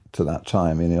strong to that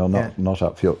time, and you're not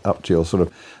up to your sort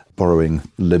of borrowing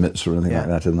limits or anything like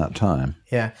that in that time.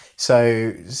 Yeah.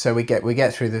 So we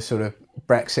get through the sort of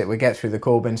Brexit, we get through the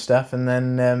Corbyn stuff, and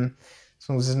then as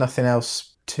long as there's nothing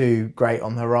else too great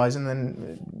on the horizon,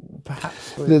 then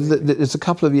perhaps there's a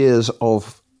couple of years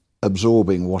of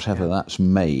absorbing whatever that's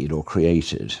made or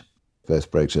created,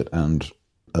 both Brexit and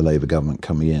a Labour government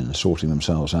coming in, sorting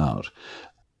themselves out.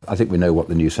 I think we know what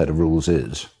the new set of rules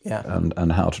is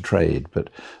and how to trade, but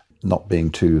not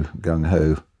being too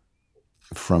gung-ho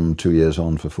from 2 years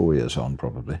on for 4 years on,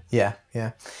 probably. Yeah.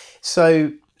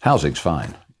 So housing's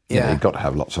fine. You've got to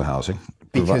have lots of housing.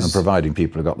 And providing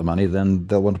people have got the money, then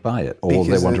they'll want to buy it, or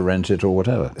they want to rent it, or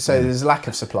whatever. So there's a lack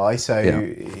of supply, so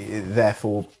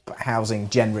therefore housing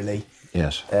generally.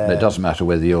 Yes, it doesn't matter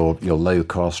whether you're low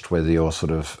cost, whether you're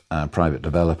sort of a private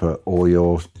developer, or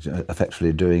you're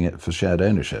effectively doing it for shared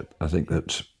ownership. I think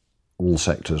that all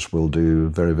sectors will do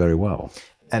very, very well.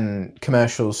 And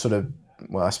commercial sort of,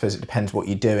 well, I suppose it depends what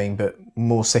you're doing, but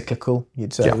more cyclical,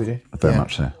 you'd say, would you? Very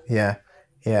much so.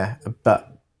 Yeah, but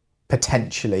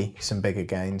potentially some bigger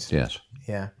gains. Yes.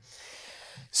 Yeah.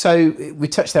 So we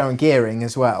touched there on gearing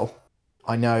as well.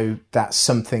 I know that's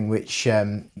something which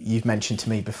you've mentioned to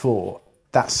me before.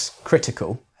 That's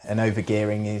critical, and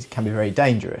over-gearing can be very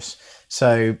dangerous.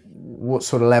 So what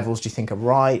sort of levels do you think are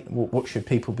right? What should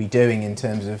people be doing in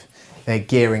terms of their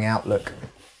gearing outlook?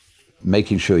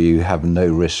 Making sure you have no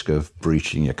risk of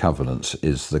breaching your covenants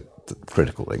is the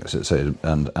critical thing. So,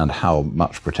 and how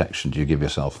much protection do you give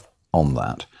yourself on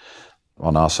that?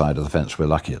 On our side of the fence, we're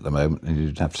lucky at the moment, and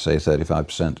you'd have to say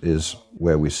 35% is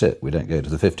where we sit. We don't go to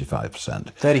the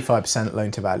 55%. 35%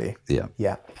 loan to value.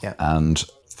 Yeah. And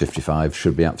 55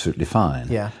 should be absolutely fine.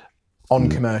 Yeah. On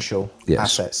commercial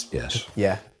assets. Yes.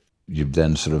 Yeah. You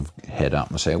then sort of head up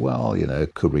and say, well,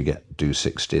 could we do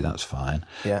 60? That's fine.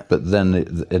 Yeah. But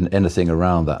then in anything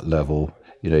around that level,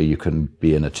 you can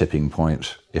be in a tipping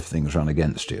point if things run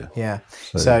against you. Yeah.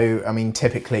 So I mean,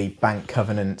 typically bank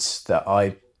covenants that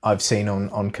I've seen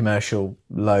on commercial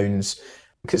loans,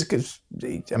 because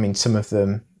I mean, some of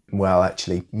them, well,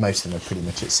 actually, most of them are pretty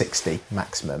much at 60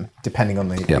 maximum, depending on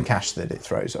the cash that it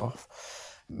throws off.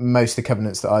 Most of the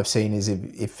covenants that I've seen is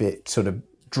if it sort of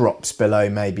drops below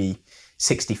maybe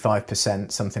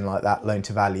 65%, something like that, loan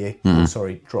to value,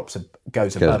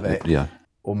 goes above it. Yeah.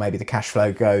 Or maybe the cash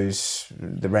flow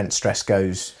the rent stress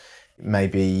goes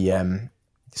maybe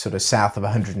sort of south of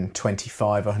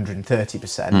 125,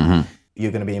 130%.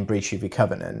 You're going to be in breach of your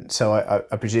covenant. So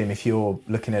I presume if you're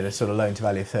looking at a sort of loan to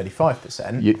value of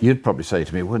 35%... You'd probably say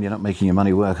to me, well, you're not making your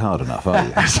money work hard enough, are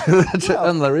you?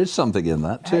 And there is something in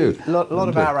that too. A lot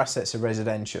of our assets are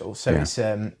residential, so it's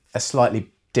a slightly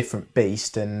different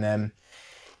beast. And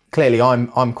clearly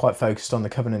I'm quite focused on the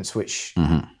covenants which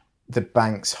the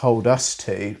banks hold us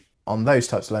to on those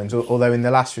types of loans. Although in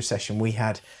the last recession, we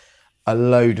had a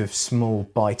load of small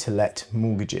buy-to-let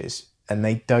mortgages, and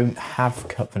they don't have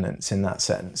covenants in that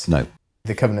sense. No.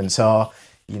 The covenants are,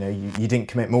 you didn't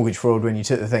commit mortgage fraud when you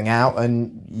took the thing out,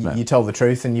 and you told the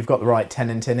truth, and you've got the right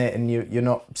tenant in it, and you're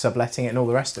not subletting it and all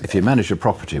the rest of it. If you manage your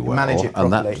property well,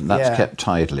 and that's kept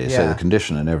tidily, so the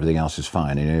condition and everything else is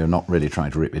fine, and you're not really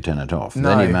trying to rip your tenant off.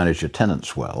 No. Then you manage your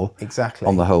tenants well. Exactly.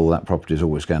 On the whole, that property is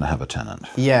always going to have a tenant.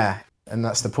 Yeah, and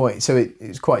that's the point. So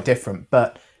it's quite different,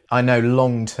 but I know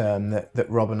long term that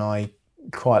Rob and I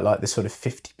quite like the sort of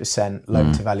 50%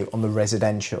 loan to value on the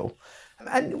residential.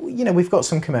 And, we've got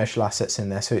some commercial assets in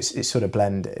there, so it's sort of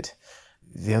blended.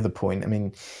 The other point, I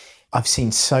mean, I've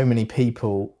seen so many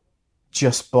people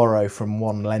just borrow from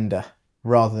one lender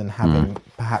rather than having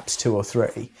perhaps two or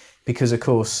three, because, of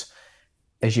course,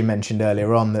 as you mentioned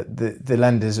earlier on, that the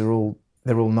lenders they're all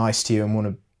nice to you and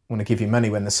want to give you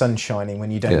money when the sun's shining, when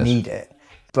you don't need it.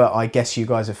 But I guess you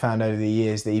guys have found over the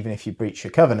years that even if you breach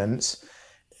your covenants,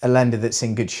 a lender that's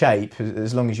in good shape,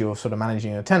 as long as you're sort of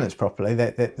managing your tenants properly,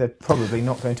 they're probably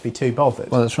not going to be too bothered.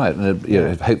 Well, that's right.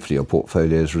 And hopefully your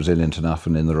portfolio is resilient enough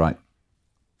and in the right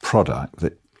product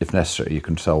that, if necessary, you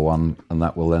can sell one, and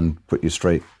that will then put you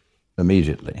straight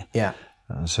immediately. Yeah.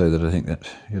 So that I think that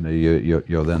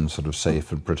you're then sort of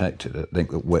safe and protected. I think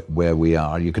that where we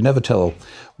are, you can never tell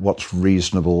what's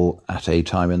reasonable at a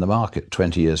time in the market.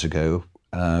 20 years ago,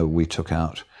 we took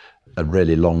out a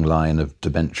really long line of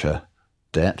debenture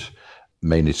debt,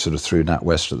 mainly sort of through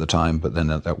NatWest at the time, but then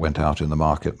that went out in the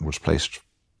market and was placed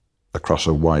across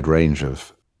a wide range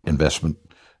of investment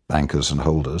bankers and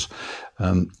holders,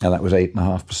 and that was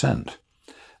 8.5%.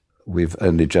 We've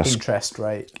only just... Interest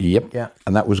rate. Yep. Yeah.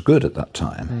 And that was good at that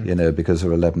time, because there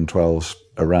were 11, 12s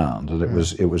around, and it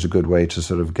was a good way to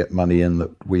sort of get money in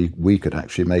that we could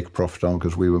actually make a profit on,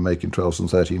 because we were making 12s and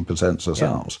 13%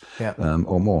 ourselves,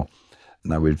 or more.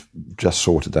 Now we've just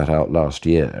sorted that out last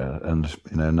year, and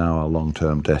now our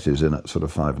long-term debt is in at sort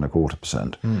of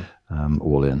 5.25%,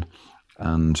 all in,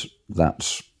 and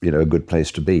that's a good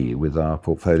place to be with our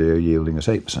portfolio yielding us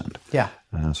 8%. Yeah.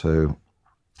 So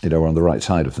we're on the right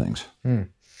side of things.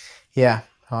 Yeah,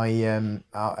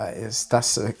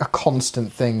 that's a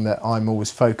constant thing that I'm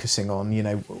always focusing on.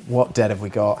 What debt have we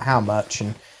got? How much?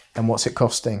 And and what's it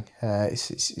costing.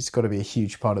 It's got to be a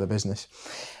huge part of the business.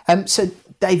 So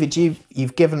David,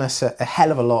 you've given us a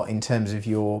hell of a lot in terms of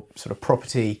your sort of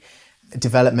property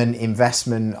development,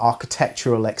 investment,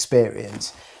 architectural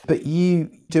experience, but you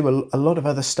do a lot of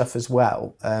other stuff as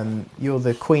well. You're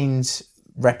the Queen's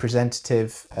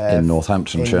representative in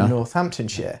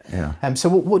Northamptonshire. Yeah. So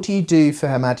what do you do for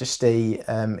Her Majesty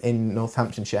in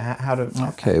Northamptonshire?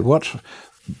 Okay.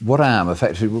 What I am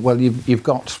effectively, well, you've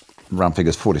got round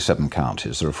figures 47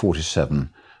 counties. There are 47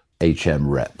 HM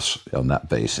reps on that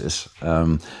basis,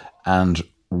 and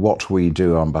what we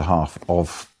do on behalf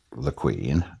of the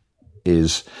Queen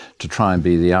is to try and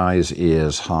be the eyes,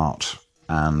 ears, heart,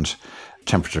 and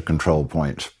temperature control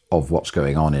point of what's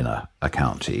going on in a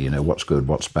county. What's good,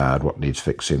 what's bad, what needs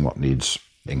fixing, what needs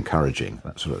encouraging,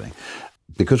 that sort of thing.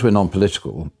 Because we're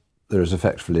non-political, there is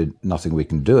effectively nothing we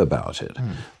can do about it.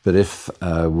 But if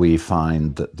we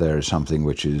find that there is something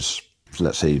which is,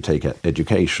 let's say you take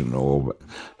education or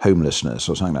homelessness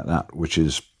or something like that, which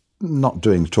is not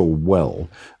doing at all well,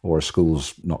 or a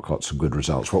school's not got some good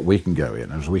results, what we can go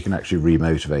in is we can actually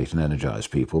remotivate and energise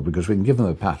people, because we can give them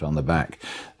a pat on the back,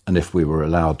 and if we were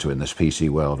allowed to in this PC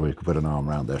world, we could put an arm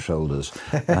around their shoulders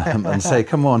and say,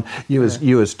 come on, you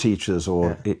as teachers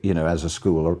or as a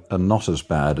school are not as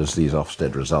bad as these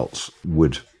Ofsted results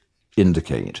would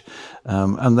indicate,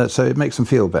 so it makes them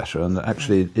feel better, and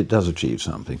actually it does achieve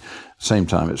something. At the same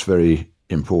time, it's very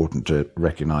important to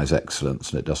recognise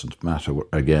excellence, and it doesn't matter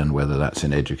again whether that's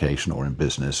in education or in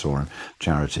business or in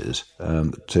charities,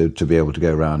 to be able to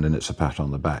go around and it's a pat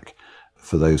on the back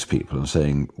for those people and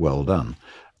saying well done.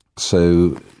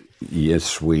 So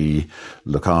yes, we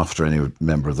look after any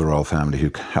member of the royal family who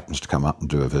happens to come up and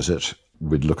do a visit.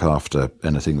 We'd look after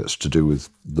anything that's to do with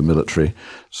the military.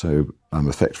 So I'm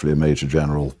effectively a Major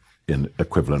General in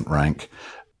equivalent rank,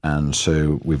 and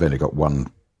so we've only got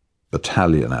one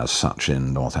battalion as such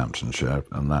in Northamptonshire,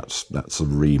 and that's the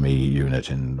REME unit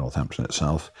in Northampton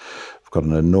itself. We've got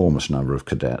an enormous number of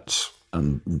cadets,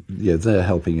 and they're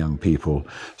helping young people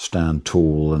stand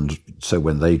tall, and so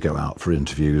when they go out for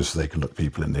interviews, they can look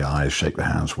people in the eyes, shake their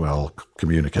hands well,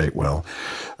 communicate well.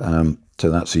 So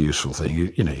that's a useful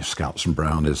thing. Your Scouts and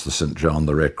Brownies, the St John,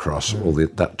 the Red Cross, all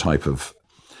that type of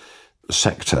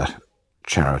sector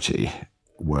charity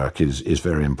work is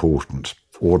very important.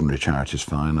 Ordinary charity is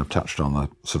fine. I've touched on the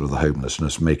sort of the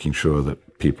homelessness, making sure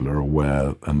that people are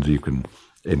aware and you can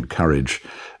encourage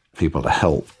people to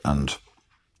help. And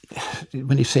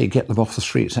when you say get them off the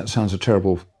streets, that sounds a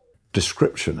terrible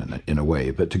description in a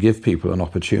way, but to give people an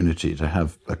opportunity to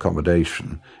have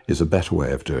accommodation is a better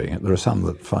way of doing it. There are some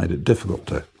that find it difficult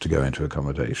to go into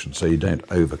accommodation, so you don't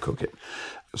overcook it.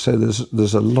 So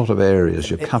there's a lot of areas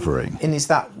you're covering. And is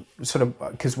that sort of,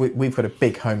 because we've got a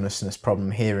big homelessness problem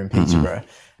here in Peterborough,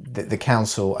 the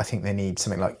council, I think they need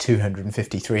something like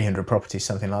 250, 300 properties,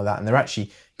 something like that, and they're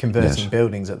actually converting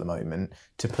buildings at the moment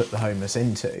to put the homeless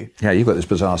into. Yeah, you've got this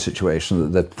bizarre situation that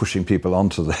they're pushing people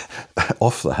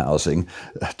off the housing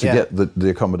to get the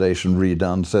accommodation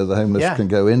redone so the homeless can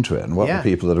go into it. And what the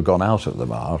people that have gone out of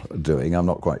them are doing, I'm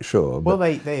not quite sure. Well,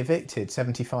 they evicted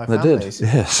 75 they families. Did,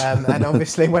 yes. And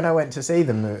obviously when I went to see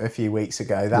them a few weeks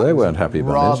ago, that they weren't happy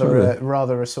about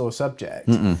rather a sore subject.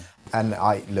 And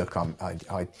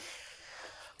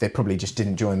they probably just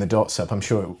didn't join the dots up. I'm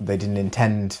sure they didn't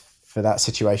intend for that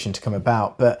situation to come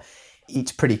about, but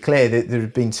it's pretty clear that there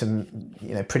have been some,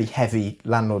 pretty heavy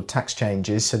landlord tax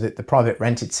changes, so that the private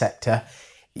rented sector,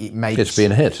 it's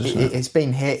been hit, isn't it? It's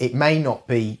been hit. It may not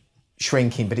be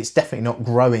shrinking, but it's definitely not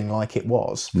growing like it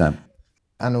was. No.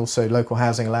 And also local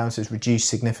housing allowances reduced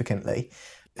significantly,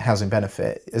 housing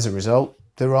benefit. As a result,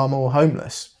 there are more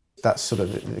homeless. That's sort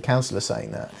of the councillor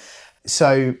saying that.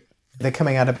 So they're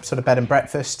coming out of sort of bed and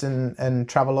breakfast and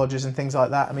travel lodges and things like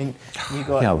that. I mean, you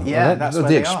got that's where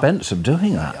the expense of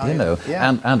doing that,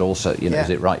 and also, is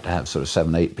it right to have sort of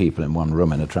 7-8 people in one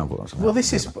room in a travel lodge? Well,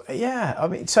 this is I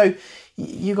mean, so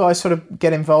you guys sort of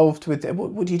get involved with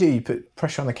what do? You put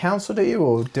pressure on the council, do you,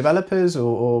 or developers,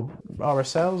 or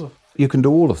RSLs? Or? You can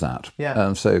do all of that.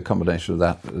 Yeah. So a combination of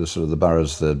that, sort of the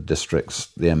boroughs, the districts,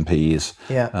 the MPs,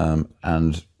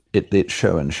 and it's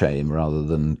show and shame rather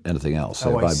than anything else.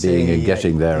 So by being and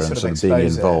getting there and sort of being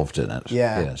involved in it.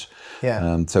 Yes.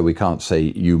 Yeah. So we can't say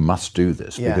you must do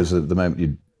this, because at the moment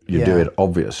you do it,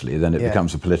 obviously, then it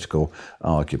becomes a political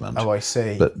argument. Oh, I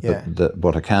see. But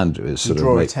what I can do is sort of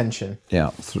draw attention.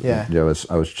 Yeah.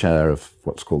 I was chair of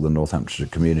what's called the Northamptonshire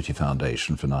Community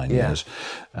Foundation for 9 years,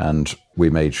 and we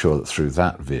made sure that through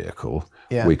that vehicle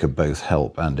we could both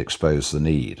help and expose the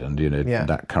need, and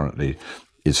that currently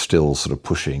is still sort of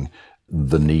pushing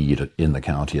the need in the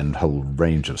county and a whole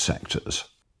range of sectors.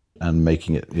 and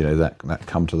making it, that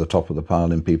come to the top of the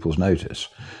pile in people's notice.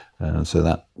 So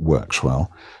that works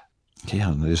well.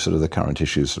 Yeah, and there's sort of the current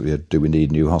issues. Do we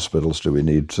need new hospitals? Do we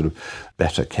need sort of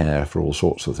better care for all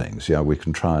sorts of things? Yeah, we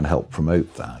can try and help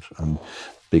promote that. And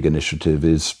big initiative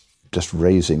is just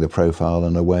raising the profile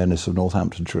and awareness of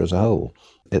Northamptonshire as a whole.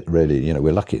 It really,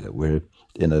 we're lucky that we're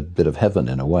in a bit of heaven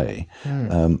in a way,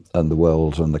 and the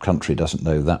world and the country doesn't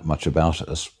know that much about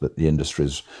us, but the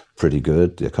industry's pretty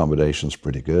good, the accommodation's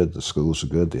pretty good, the schools are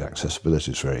good, the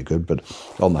accessibility is very good, but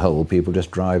on the whole, people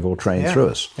just drive or train through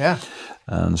us. Yeah.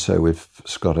 And so we've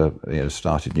got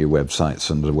started new websites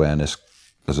and awareness,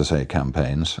 as I say,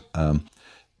 campaigns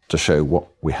to show what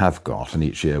we have got, and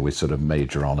each year we sort of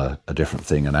major on a different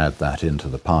thing and add that into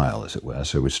the pile, as it were.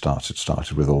 So we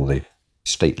started with all the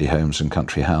stately homes and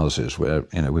country houses, where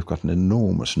we've got an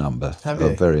enormous number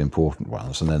of very important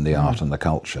ones, and then the art and the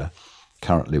culture.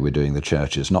 Currently we're doing the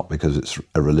churches, not because it's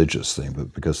a religious thing,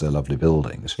 but because they're lovely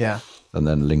buildings. Yeah. And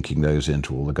then linking those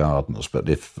into all the gardens. But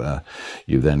if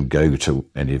you then go to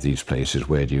any of these places,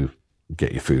 where do you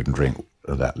get your food and drink?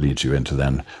 That leads you into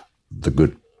then the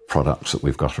good products that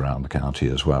we've got around the county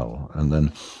as well. And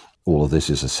then all of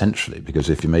this is essentially, because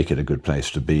if you make it a good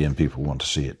place to be and people want to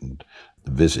see it and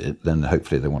visit, then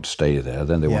hopefully they want to stay there,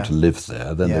 then they want to live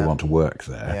there, then they want to work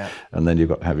there, and then you've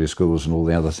got to have your schools and all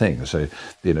the other things. So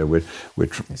we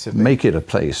make it a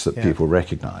place that people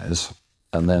recognise,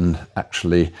 and then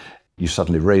actually you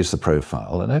suddenly raise the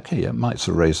profile, and it might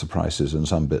sort of raise the prices in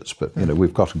some bits, but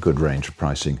we've got a good range of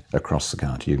pricing across the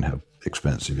county. You can have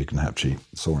expensive, you can have cheap,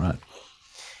 it's all right.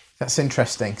 That's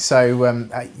interesting. So,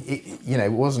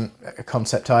 it wasn't a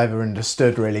concept I ever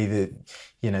understood, really,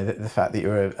 the fact that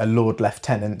you're a Lord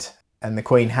Lieutenant and the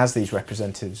Queen has these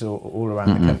representatives all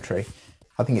around the country.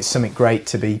 I think it's something great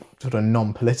to be sort of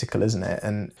non-political, isn't it?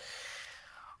 And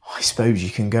I suppose you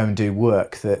can go and do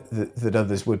work that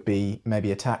others would be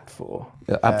maybe attacked for.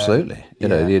 Yeah, absolutely.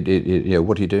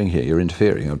 What are you doing here? You're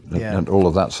interfering and all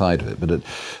of that side of it. But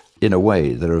in a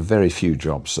way, there are very few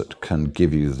jobs that can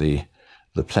give you the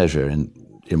pleasure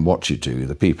in what you do,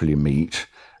 the people you meet,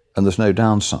 and there's no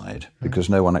downside, because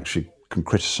no one actually can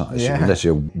criticise you unless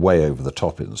you're way over the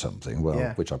top in something.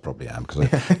 Which I probably am,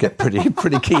 because I get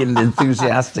pretty keen and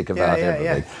enthusiastic about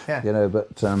everything.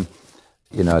 But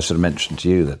I sort of mentioned to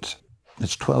you that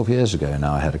it's 12 years ago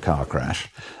now I had a car crash,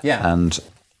 and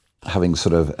having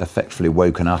sort of effectively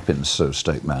woken up in sort of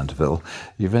Stoke Mandeville,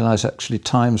 you realise actually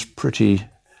time's pretty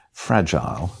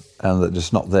fragile, and that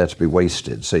it's not there to be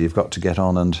wasted. So you've got to get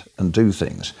on and do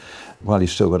things while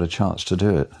you've still got a chance to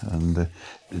do it. And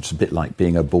it's a bit like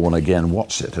being a born again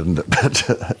what's-it, isn't it?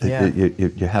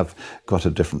 But you have got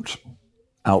a different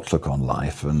outlook on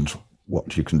life and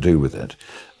what you can do with it.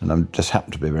 And I just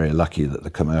happen to be very lucky that the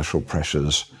commercial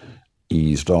pressures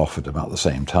eased off at about the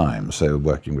same time. So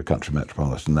working with Country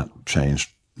Metropolitan, that changed.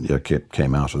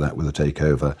 Came out of that with a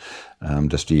takeover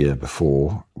just a year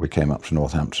before we came up to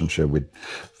Northamptonshire. We'd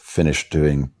finished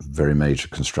doing a very major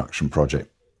construction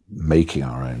project, making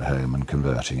our own home and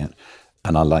converting it.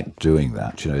 And I like doing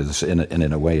that,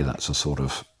 in a way that's a sort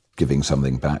of giving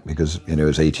something back, because, it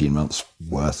was 18 months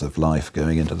worth of life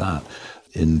going into that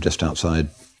in just outside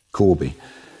Corby.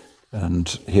 And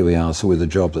here we are, so with a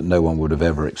job that no one would have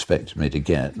ever expected me to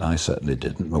get. I certainly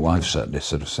didn't. My wife certainly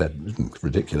sort of said,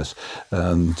 ridiculous.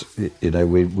 And,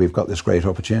 we've got this great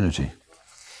opportunity.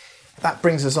 That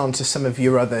brings us on to some of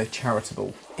your other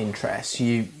charitable interests.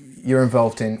 You're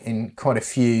involved in quite a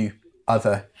few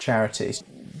other charities.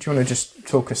 Do you want to just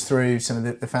talk us through some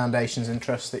of the foundations and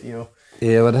trusts that you're...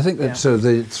 Yeah, well, I think that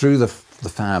through the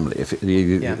family,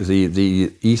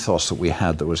 the ethos that we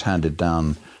had that was handed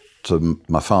down to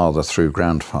my father through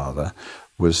grandfather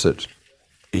was that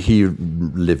he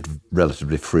lived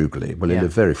relatively frugally. Well, he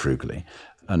lived very frugally.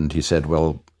 And he said,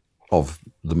 well, of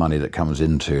the money that comes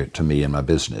into me and my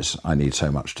business, I need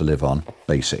so much to live on,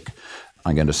 basic.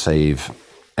 I'm going to save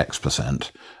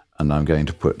X%, and I'm going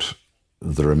to put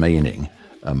the remaining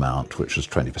amount, which is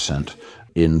 20%,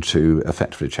 into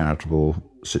effectively charitable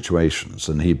situations.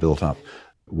 And he built up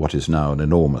what is now an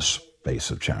enormous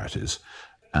base of charities.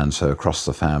 And so across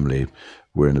the family,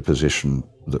 we're in a position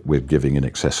that we're giving in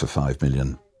excess of 5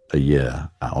 million a year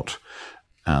out.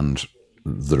 And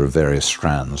there are various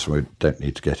strands. We don't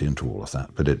need to get into all of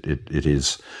that, but it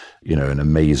is, an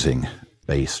amazing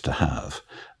base to have.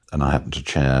 And I happen to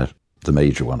chair the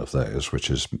major one of those, which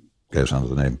goes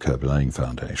under the name Kirby Lane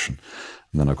Foundation.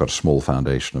 And then I've got a small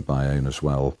foundation of my own as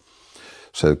well.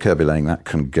 So Kirby Lane, that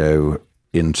can go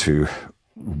into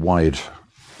wide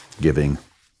giving,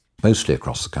 mostly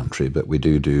across the country, but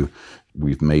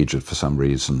we've majored for some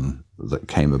reason that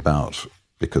came about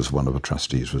because one of the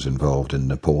trustees was involved in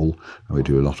Nepal, and we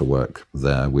do a lot of work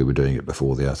there. We were doing it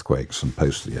before the earthquakes and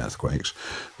post the earthquakes.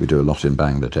 We do a lot in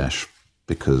Bangladesh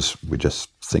because we just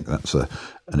think that's an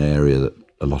area that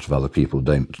a lot of other people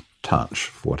don't touch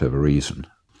for whatever reason.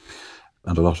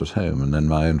 And a lot at home. And then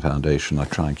my own foundation, I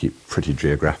try and keep pretty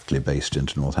geographically based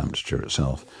into Northamptonshire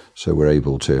itself. So we're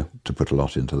able to put a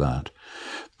lot into that.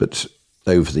 But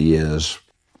over the years,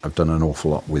 I've done an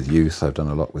awful lot with youth. I've done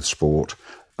a lot with sport,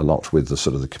 a lot with the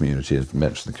sort of the community. I've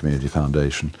mentioned the Community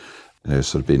Foundation.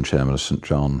 Sort of being chairman of St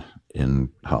John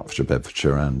in Hertfordshire,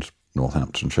 Bedfordshire and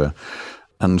Northamptonshire.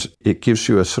 And it gives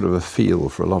you a sort of a feel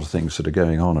for a lot of things that are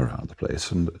going on around the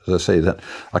place. And as I say, that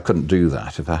I couldn't do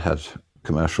that if I had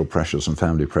commercial pressures and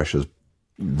family pressures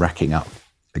racking up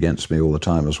against me all the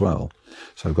time as well.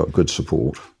 So I've got good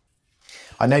support.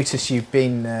 I notice you've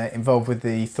been involved with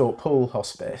the Thorpe Hall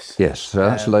Hospice. Yes, so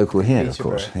that's local here, of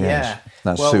course. Yes. Yeah,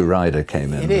 that's Sue Ryder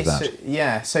came in with that.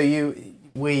 Yeah, so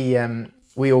we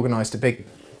organised a big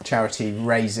charity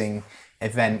raising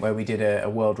event where we did a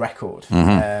world record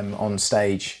on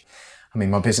stage. I mean,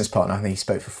 my business partner, I think he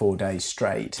spoke for 4 days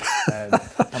straight.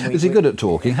 Is he good at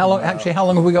talking? How long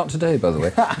have we got today, by the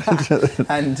way?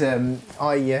 And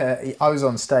I was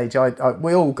on stage.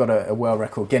 We all got a world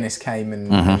record. Guinness came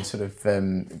and sort of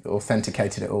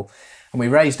authenticated it all. And we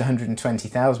raised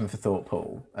 120,000 for Thorpe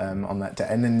Hall on that day.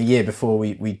 And then the year before,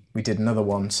 we did another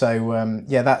one. So,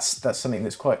 that's something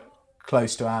that's quite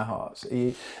close to our hearts.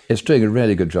 It's doing a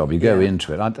really good job. You go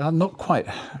into it. I'm not quite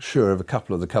sure of a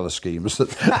couple of the colour schemes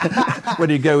that when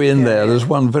you go in there's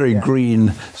one very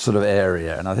green sort of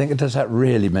area, and I think does that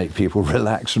really make people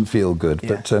relax and feel good.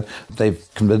 Yeah. But they've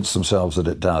convinced themselves that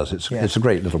it does. It's a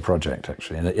great little project,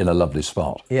 actually, in a lovely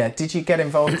spot. Yeah. Did you get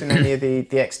involved in any of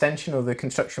the extension or the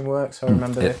construction works? I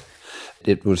remember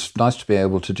it was nice to be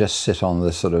able to just sit on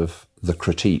the sort of the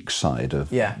critique side of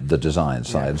the design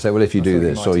side and say, well, if you do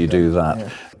this or you do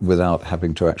that, without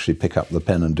having to actually pick up the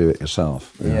pen and do it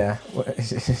yourself. Yeah, well,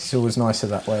 it's always nicer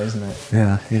that way, isn't it?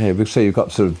 Yeah, so you've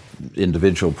got sort of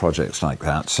individual projects like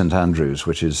that. St Andrews,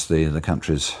 which is the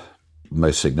country's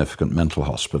most significant mental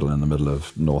hospital in the middle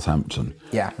of Northampton.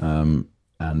 Yeah.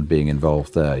 And being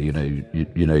involved there, you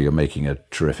know you're making a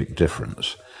terrific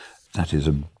difference. That is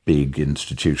a big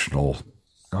institutional,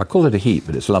 I call it a heap,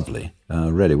 but it's lovely,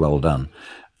 really well done.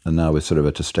 And now we're sort of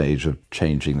at a stage of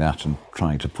changing that and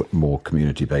trying to put more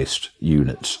community-based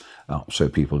units up. So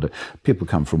people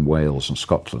come from Wales and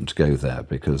Scotland to go there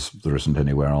because there isn't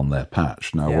anywhere on their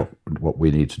patch. Now what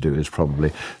we need to do is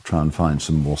probably try and find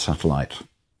some more satellite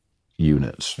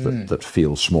units that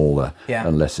feel smaller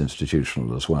and less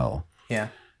institutional as well. Yeah.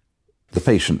 The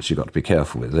patients you've got to be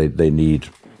careful with. They need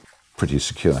pretty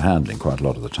secure handling quite a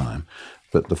lot of the time.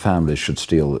 But the families should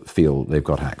still feel they've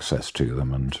got access to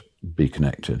them and be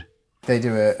connected. They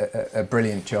do a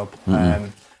brilliant job.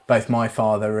 Both my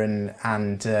father and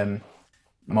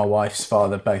my wife's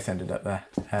father both ended up there.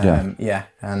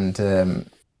 And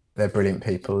they're brilliant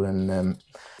people. And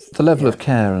the level of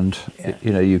care and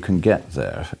you can get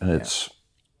there, and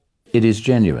it is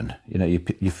genuine.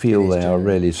 You feel they are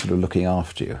really sort of looking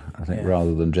after you, I think,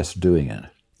 rather than just doing it.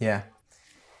 Yeah.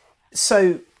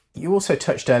 So you also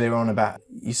touched earlier on about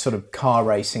your sort of car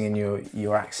racing and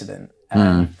your accident.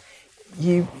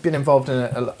 You've been involved in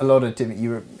a lot of different. You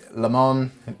were at Le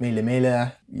Mans, at Mille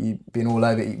Miglia. You've been all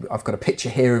over. I've got a picture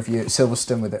here of you at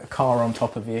Silverstone with a car on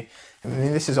top of you. I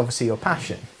mean, this is obviously your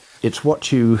passion. It's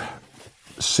what you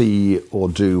see or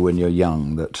do when you're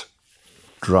young that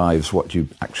drives what you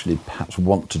actually perhaps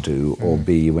want to do or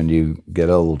be when you get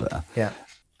older. Yeah.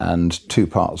 And two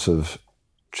parts of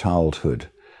childhood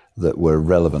that were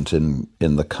relevant in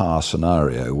the car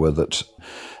scenario were that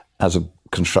as a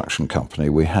construction company,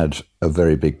 we had a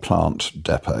very big plant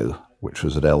depot, which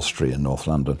was at Elstree in North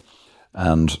London.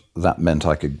 And that meant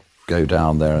I could go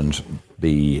down there and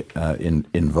be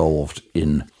involved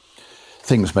in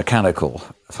things mechanical.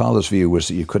 Father's view was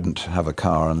that you couldn't have a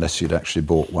car unless you'd actually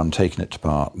bought one, taken it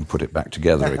apart and put it back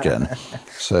together again.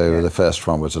 So the first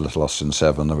one was a little Austin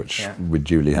 7, which we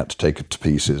duly had to take it to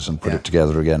pieces and put it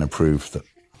together again and prove that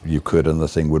you could and the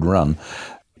thing would run.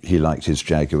 He liked his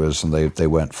Jaguars, and they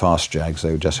weren't fast Jags,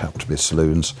 they just happened to be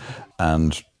saloons.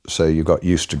 And so you got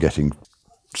used to getting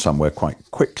somewhere quite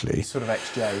quickly. Sort of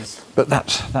XJs. But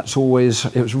that's always,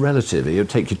 it was relative. It would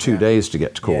take you 2 days to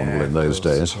get to Cornwall in those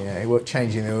days. Yeah,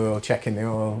 changing the oil, checking the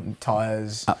oil,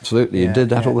 tyres. Absolutely, you did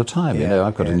that all the time.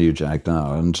 I've got a new Jag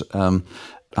now,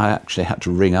 I actually had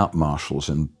to ring up Marshalls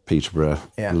in Peterborough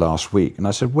last week, and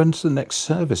I said, "When's the next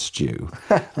service due?"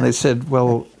 And they said,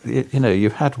 "Well, you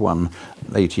had one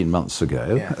 18 months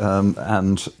ago,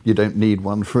 and you don't need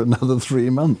one for another 3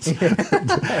 months."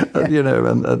 And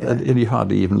you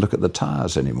hardly even look at the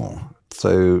tyres anymore.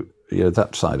 So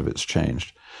that side of it's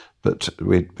changed. But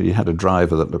we had a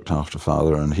driver that looked after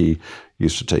Father, and he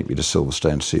used to take me to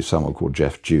Silverstone to see someone called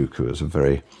Jeff Duke, who was a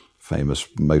very famous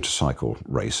motorcycle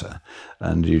racer.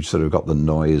 And you sort of got the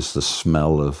noise, the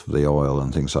smell of the oil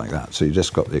and things like that. So you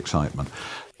just got the excitement.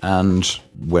 And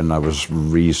when I was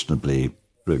reasonably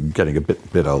getting a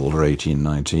bit older, 18,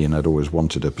 19, I'd always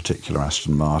wanted a particular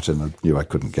Aston Martin. I knew I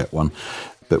couldn't get one.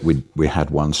 But we had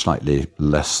one slightly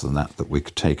less than that we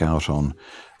could take out on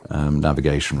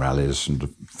navigation rallies, and the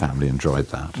family enjoyed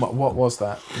that. What was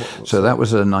that? So that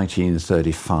was a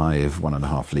 1935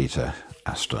 1.5 litre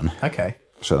Aston. Okay.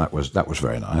 So that was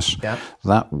very nice. Yeah.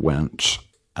 That went,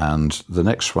 and the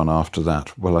next one after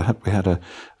that, we had a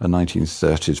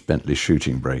 1930s Bentley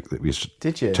shooting brake that we used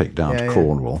to take down to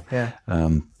Cornwall. Yeah.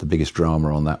 The biggest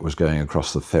drama on that was going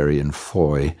across the ferry in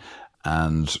Foy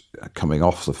and coming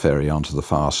off the ferry onto the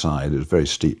far side. It was a very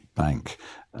steep bank,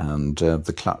 and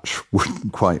the clutch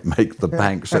wouldn't quite make the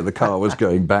bank, so the car was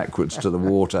going backwards to the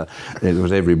water. It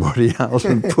was everybody out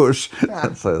and push.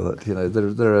 So that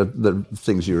there are the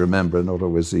things you remember, not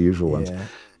always the usual ones. Yeah.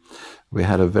 We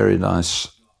had a very nice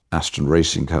Aston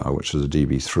racing car, which was a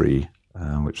DB3,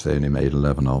 which they only made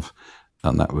 11 of,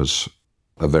 and that was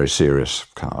a very serious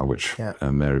car, which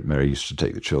Mary used to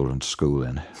take the children to school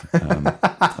in.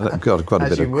 Got quite a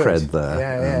bit of cred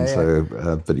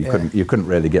there, but you couldn't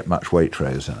really get much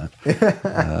Waitrose in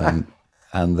it.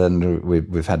 And then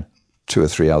we've had 2 or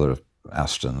 3 other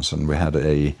Astons, and we had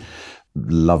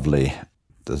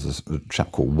there's a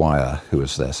chap called Wire who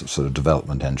was their sort of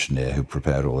development engineer who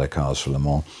prepared all their cars for Le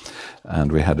Mans.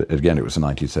 And we had, again, it was a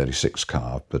 1936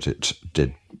 car, but it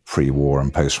did pre-war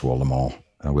and post-war Le Mans.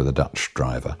 With a Dutch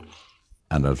driver,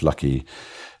 and I was lucky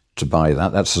to buy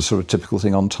that. That's the sort of typical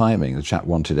thing on timing. The chap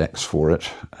wanted X for it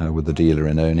with the dealer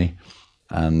in Oney,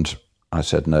 and I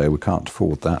said, no, we can't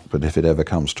afford that, but if it ever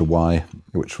comes to Y,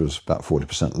 which was about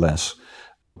 40% less,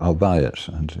 I'll buy it.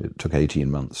 And it took 18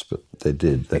 months, but they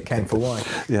did. It came for Y.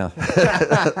 Yeah.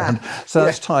 So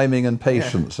that's timing and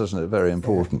patience, isn't it? Very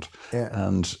important. Yeah.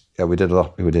 And we did a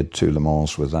lot. We did 2 Le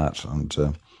Mans with that, and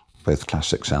both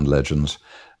classics and legends,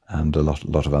 and a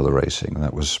lot of other racing.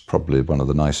 That was probably one of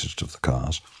the nicest of the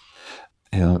cars.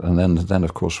 And then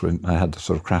of course I had the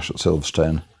sort of crash at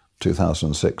Silverstone,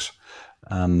 2006,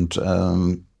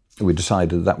 and we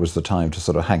decided that was the time to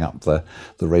sort of hang up the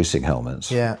racing helmets.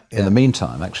 Yeah. In the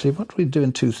meantime, actually, what did we do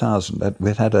in 2000?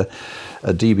 We'd had a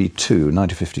DB2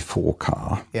 1954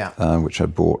 car, which I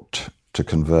bought to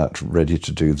convert, ready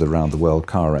to do the round the world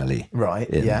car rally. Right.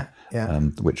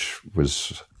 Which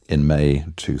was in May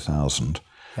 2000.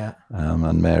 Yeah.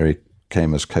 And Mary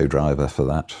came as co-driver for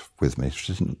that with me.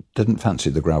 She didn't fancy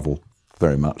the gravel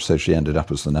very much, so she ended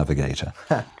up as the navigator.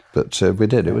 But we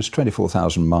did. It was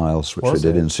 24,000 miles, which we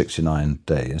did in 69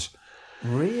 days.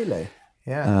 Really?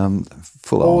 Yeah.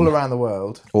 Full all on. Around the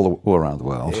world? All around the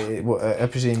world. I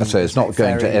presume... So it's not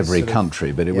going to every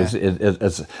country, but it was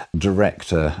as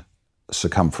direct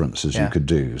circumference as you could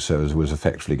do. So it was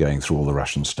effectively going through all the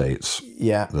Russian states,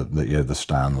 the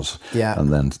stands,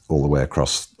 and then all the way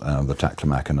across the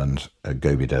Taklamakan and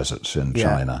Gobi deserts in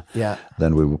China. Yeah.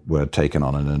 Then we were taken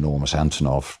on an enormous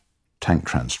Antonov tank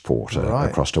transporter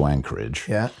across to Anchorage.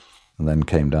 Yeah. And then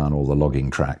came down all the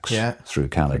logging tracks through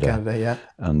Canada.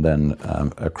 And then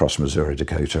across Missouri,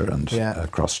 Dakota, and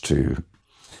across to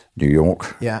New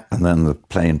York. Yeah. And then the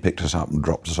plane picked us up and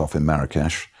dropped us off in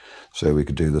Marrakesh, so we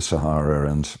could do the Sahara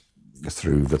and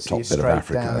through the top bit of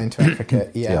Africa. Down into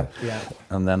Africa, yeah.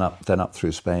 And then up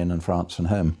through Spain and France and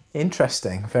home.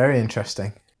 Interesting, very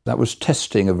interesting. That was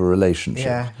testing of a relationship.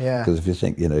 Yeah. Because if you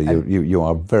think, you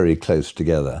are very close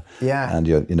together. Yeah. And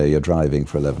you're driving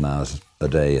for 11 hours a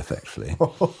day, effectively.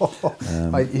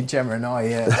 Gemma and I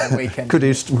had a weekend.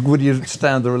 Would you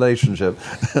stand the relationship?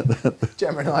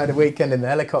 Gemma and I had a weekend in the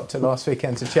helicopter last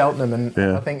weekend to Cheltenham, and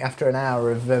I think after an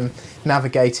hour of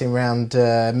navigating around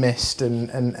mist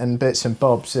and bits and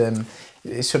bobs,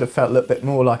 it sort of felt a little bit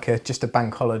more like just a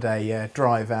bank holiday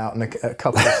drive out and a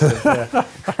couple of sort of,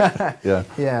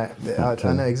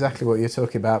 I know exactly what you're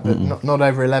talking about, but not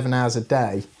over 11 hours a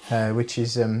day, which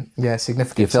is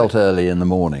significant. You felt early in the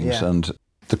mornings, and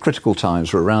the critical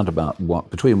times were around about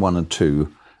between 1 and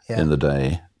 2 in the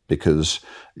day, because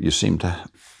you seemed to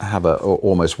have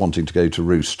almost wanting to go to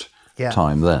roost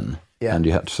time then, and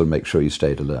you had to sort of make sure you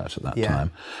stayed alert at that time.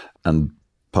 And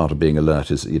part of being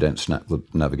alert is that you don't snap the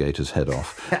navigator's head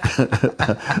off.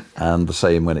 And the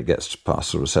same when it gets past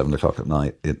sort of 7 o'clock at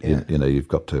night. You've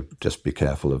got to just be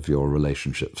careful of your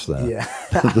relationships there.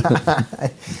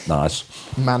 Yeah. Nice.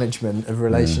 Management of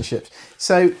relationships.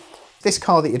 So this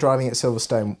car that you're driving at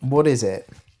Silverstone, what is it?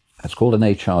 It's called an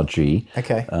HRG.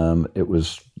 Okay. It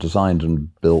was designed and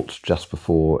built just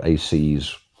before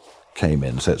ACs came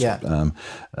in. So it's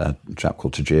a chap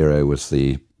called Tajiro was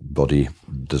the body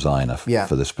designer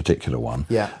for this particular one.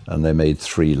 Yeah. And they made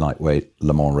 3 lightweight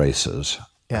Le Mans races.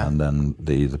 Yeah. And then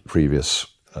the previous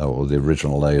or the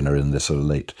original owner in the sort of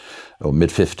late or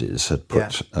mid-50s had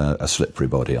put a slippery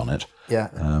body on it. Yeah.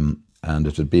 And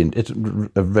it had been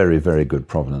a very, very good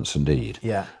provenance indeed.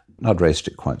 Yeah. I'd raced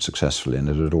it quite successfully, and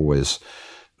it had always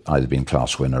either been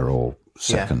class winner or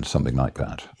second, something like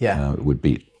that. Yeah. It would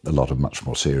beat a lot of much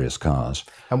more serious cars.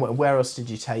 And where else did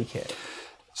you take it?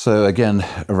 So again,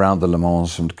 around the Le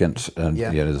Mans and against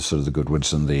the sort of the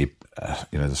Goodwoods and the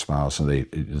the Spas and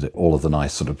the all of the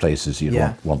nice sort of places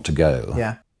you'd want to go.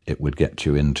 Yeah. It would get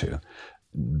you into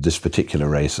this particular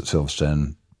race at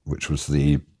Silverstone, which was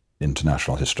the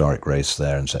international historic race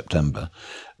there in September.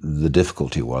 The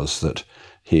difficulty was that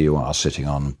here you are sitting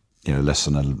on less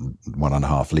than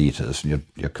 1.5 litres, and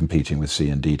you're competing with C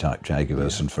and D type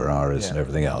Jaguars and Ferraris and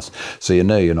everything else. So you're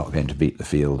not going to beat the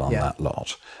field on that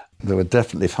lot. There were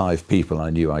definitely 5 people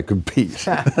I knew I could beat.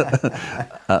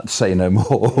 Say no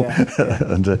more.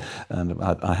 And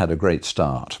I had a great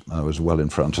start. I was well in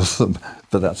front of them,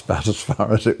 but that's about as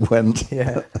far as it went.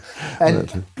 Yeah.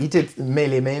 And you did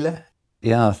Mille Mille?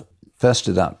 Yeah. First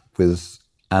did that with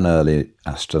an early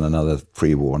Aston, another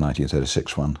pre-war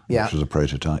 1936 one, which was a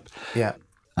prototype. Yeah.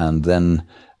 And then,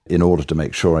 in order to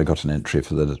make sure I got an entry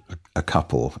for a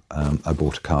couple, I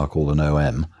bought a car called an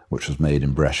OM, which was made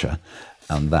in Brescia,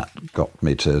 and that got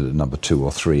me to number 2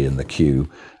 or 3 in the queue.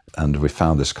 And we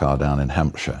found this car down in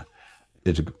Hampshire.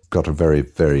 It had got a very,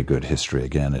 very good history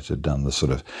again. It had done the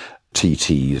sort of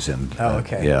TTs and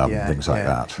things like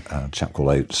that. A chap called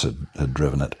Oates had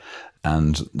driven it.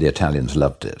 And the Italians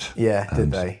loved it. Yeah,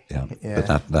 did they? Yeah.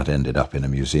 But that ended up in a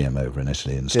museum over in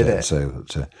Italy instead. Did it? So,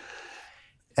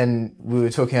 and we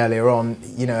were talking earlier on,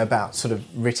 about sort of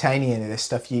retaining any of this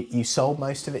stuff. You sold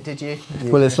most of it, did you?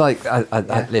 Well, it's like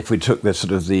if we took the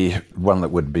sort of the one that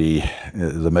would be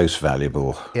the most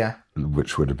valuable,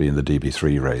 which would have been the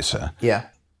DB3 Racer,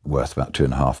 worth about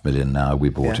 2.5 million now. We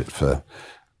bought it for,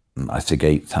 I think,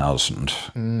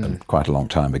 8,000 quite a long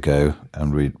time ago,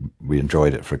 and we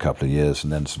enjoyed it for a couple of years,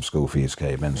 and then some school fees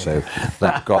came in, so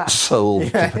that got sold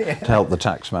to help the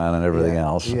taxman and everything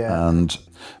else. Yeah.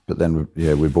 But then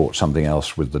we bought something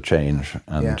else with the change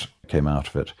and came out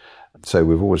of it. So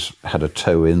we've always had a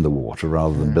toe in the water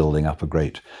rather than building up a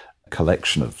great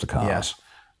collection of the cars,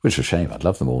 which is a shame. I'd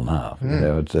love them all now.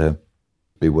 It'd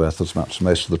be worth as much as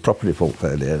most of the property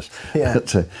portfolios. Yeah.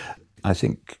 But, I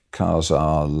think cars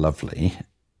are lovely.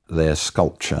 They're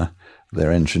sculpture,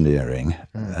 they're engineering,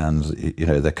 and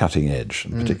they're cutting edge,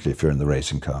 particularly if you're in the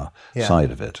racing car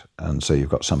side of it. And so you've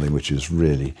got something which is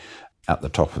really at the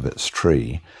top of its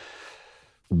tree.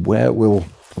 Where will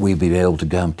we be able to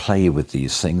go and play with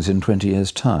these things in 20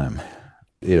 years' time?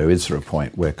 Is there a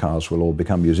point where cars will all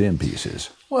become museum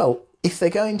pieces? Well, if they're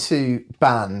going to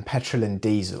ban petrol and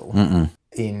diesel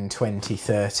in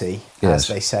 2030, as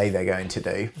they say they're going to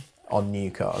do, on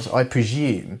new cars, I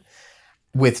presume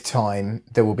with time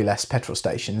there will be less petrol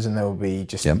stations and there will be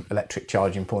just electric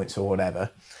charging points or whatever.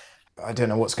 I don't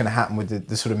know what's going to happen with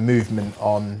the sort of movement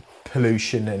on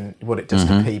pollution and what it does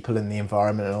to people and the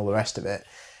environment and all the rest of it.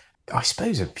 I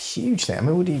suppose a huge thing. I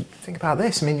mean, what do you think about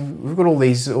this? I mean, we've got all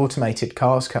these automated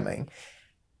cars coming.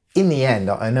 In the end,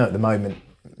 I know at the moment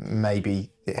maybe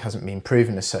it hasn't been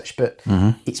proven as such, but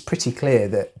it's pretty clear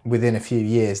that within a few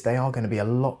years they are going to be a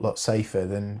lot safer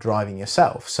than driving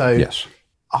yourself. So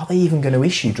are they even going to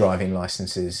issue driving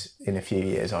licenses in a few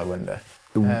years, I wonder?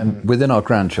 Within our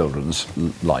grandchildren's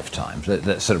lifetimes,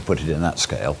 let's sort of put it in that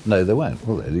scale, no, they won't,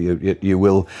 will they? You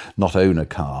will not own a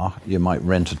car. You might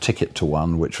rent a ticket to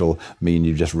one, which will mean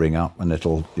you just ring up and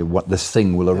this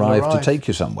thing will arrive to take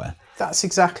you somewhere. That's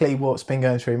exactly what's been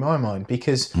going through my mind,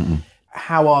 because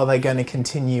how are they going to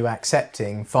continue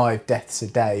accepting 5 deaths a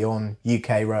day on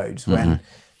UK roads when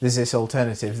there's this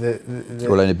alternative that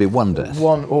will only be 1 death?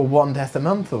 One death a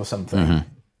month or something.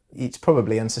 It's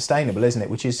probably unsustainable, isn't it?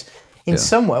 Which is in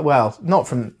some way, well, not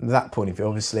from that point of view,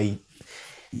 obviously,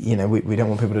 we don't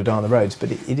want people to die on the roads,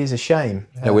 but it is a shame.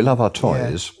 Yeah, we love our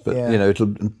toys, but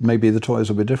maybe the toys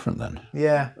will be different then.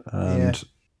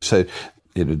 So,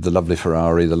 the lovely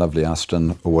Ferrari, the lovely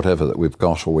Aston, or whatever that we've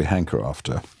got or we hanker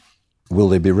after, will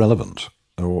they be relevant,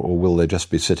 or will they just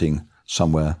be sitting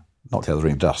somewhere not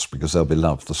gathering dust because they'll be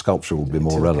loved. The sculpture will be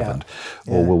more relevant.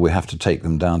 Yeah. Or will we have to take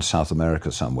them down to South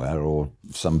America somewhere or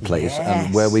some place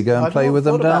and where we go and play with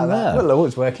them down there? Well, it'll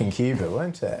always work in Cuba,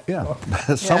 won't it? Yeah.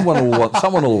 Someone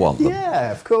will want them.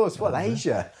 Yeah, of course. Well,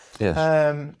 Asia.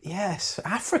 Yes. Yes,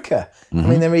 Africa. I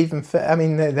mean,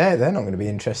 they're not going to be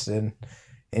interested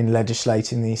in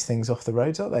legislating these things off the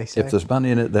roads, are they? So, if there's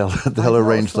money in it, they'll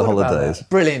arrange the holidays.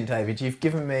 Brilliant, David. You've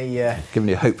given me given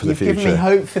you hope for the future. You've given me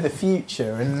hope for the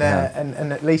future, and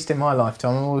at least in my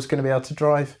lifetime, I'm always going to be able to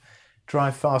drive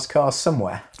fast cars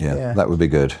somewhere. Yeah, that would be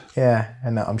good. Yeah,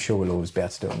 and I'm sure we'll always be able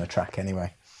to do it on the track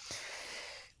anyway.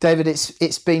 David,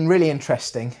 it's been really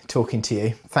interesting talking to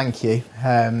you. Thank you.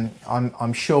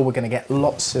 I'm sure we're going to get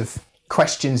lots of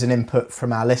questions and input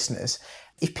from our listeners.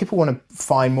 If people want to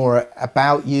find more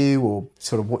about you or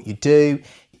sort of what you do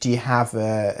you have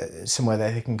somewhere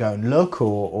that they can go and look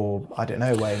or I don't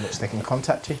know, a way in which they can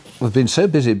contact you? We've been so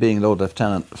busy being Lord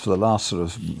Lieutenant for the last sort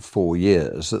of 4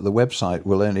 years that the website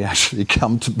will only actually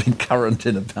come to be current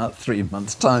in about 3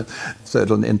 months' time. So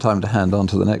it'll in time to hand on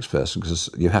to the next person because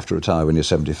you have to retire when you're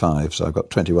 75. So I've got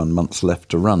 21 months left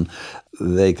to run.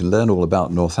 They can learn all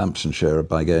about Northamptonshire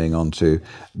by going on to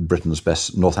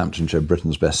Northamptonshire,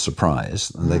 Britain's Best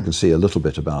Surprise, and they can see a little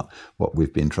bit about what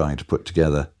we've been trying to put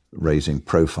together, raising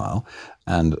profile.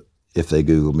 And if they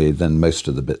Google me, then most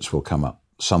of the bits will come up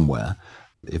somewhere.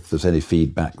 If there's any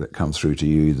feedback that comes through to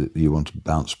you that you want to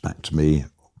bounce back to me,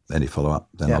 any follow-up,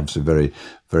 then obviously very,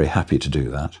 very happy to do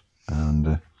that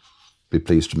and be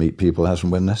pleased to meet people as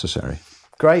and when necessary.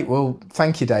 Great. Well,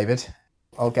 thank you, David.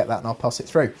 I'll get that and I'll pass it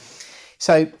through.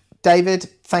 So, David,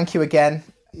 thank you again.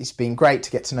 It's been great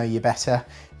to get to know you better.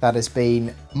 That has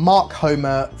been Mark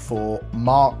Homer for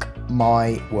Mark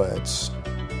My Words.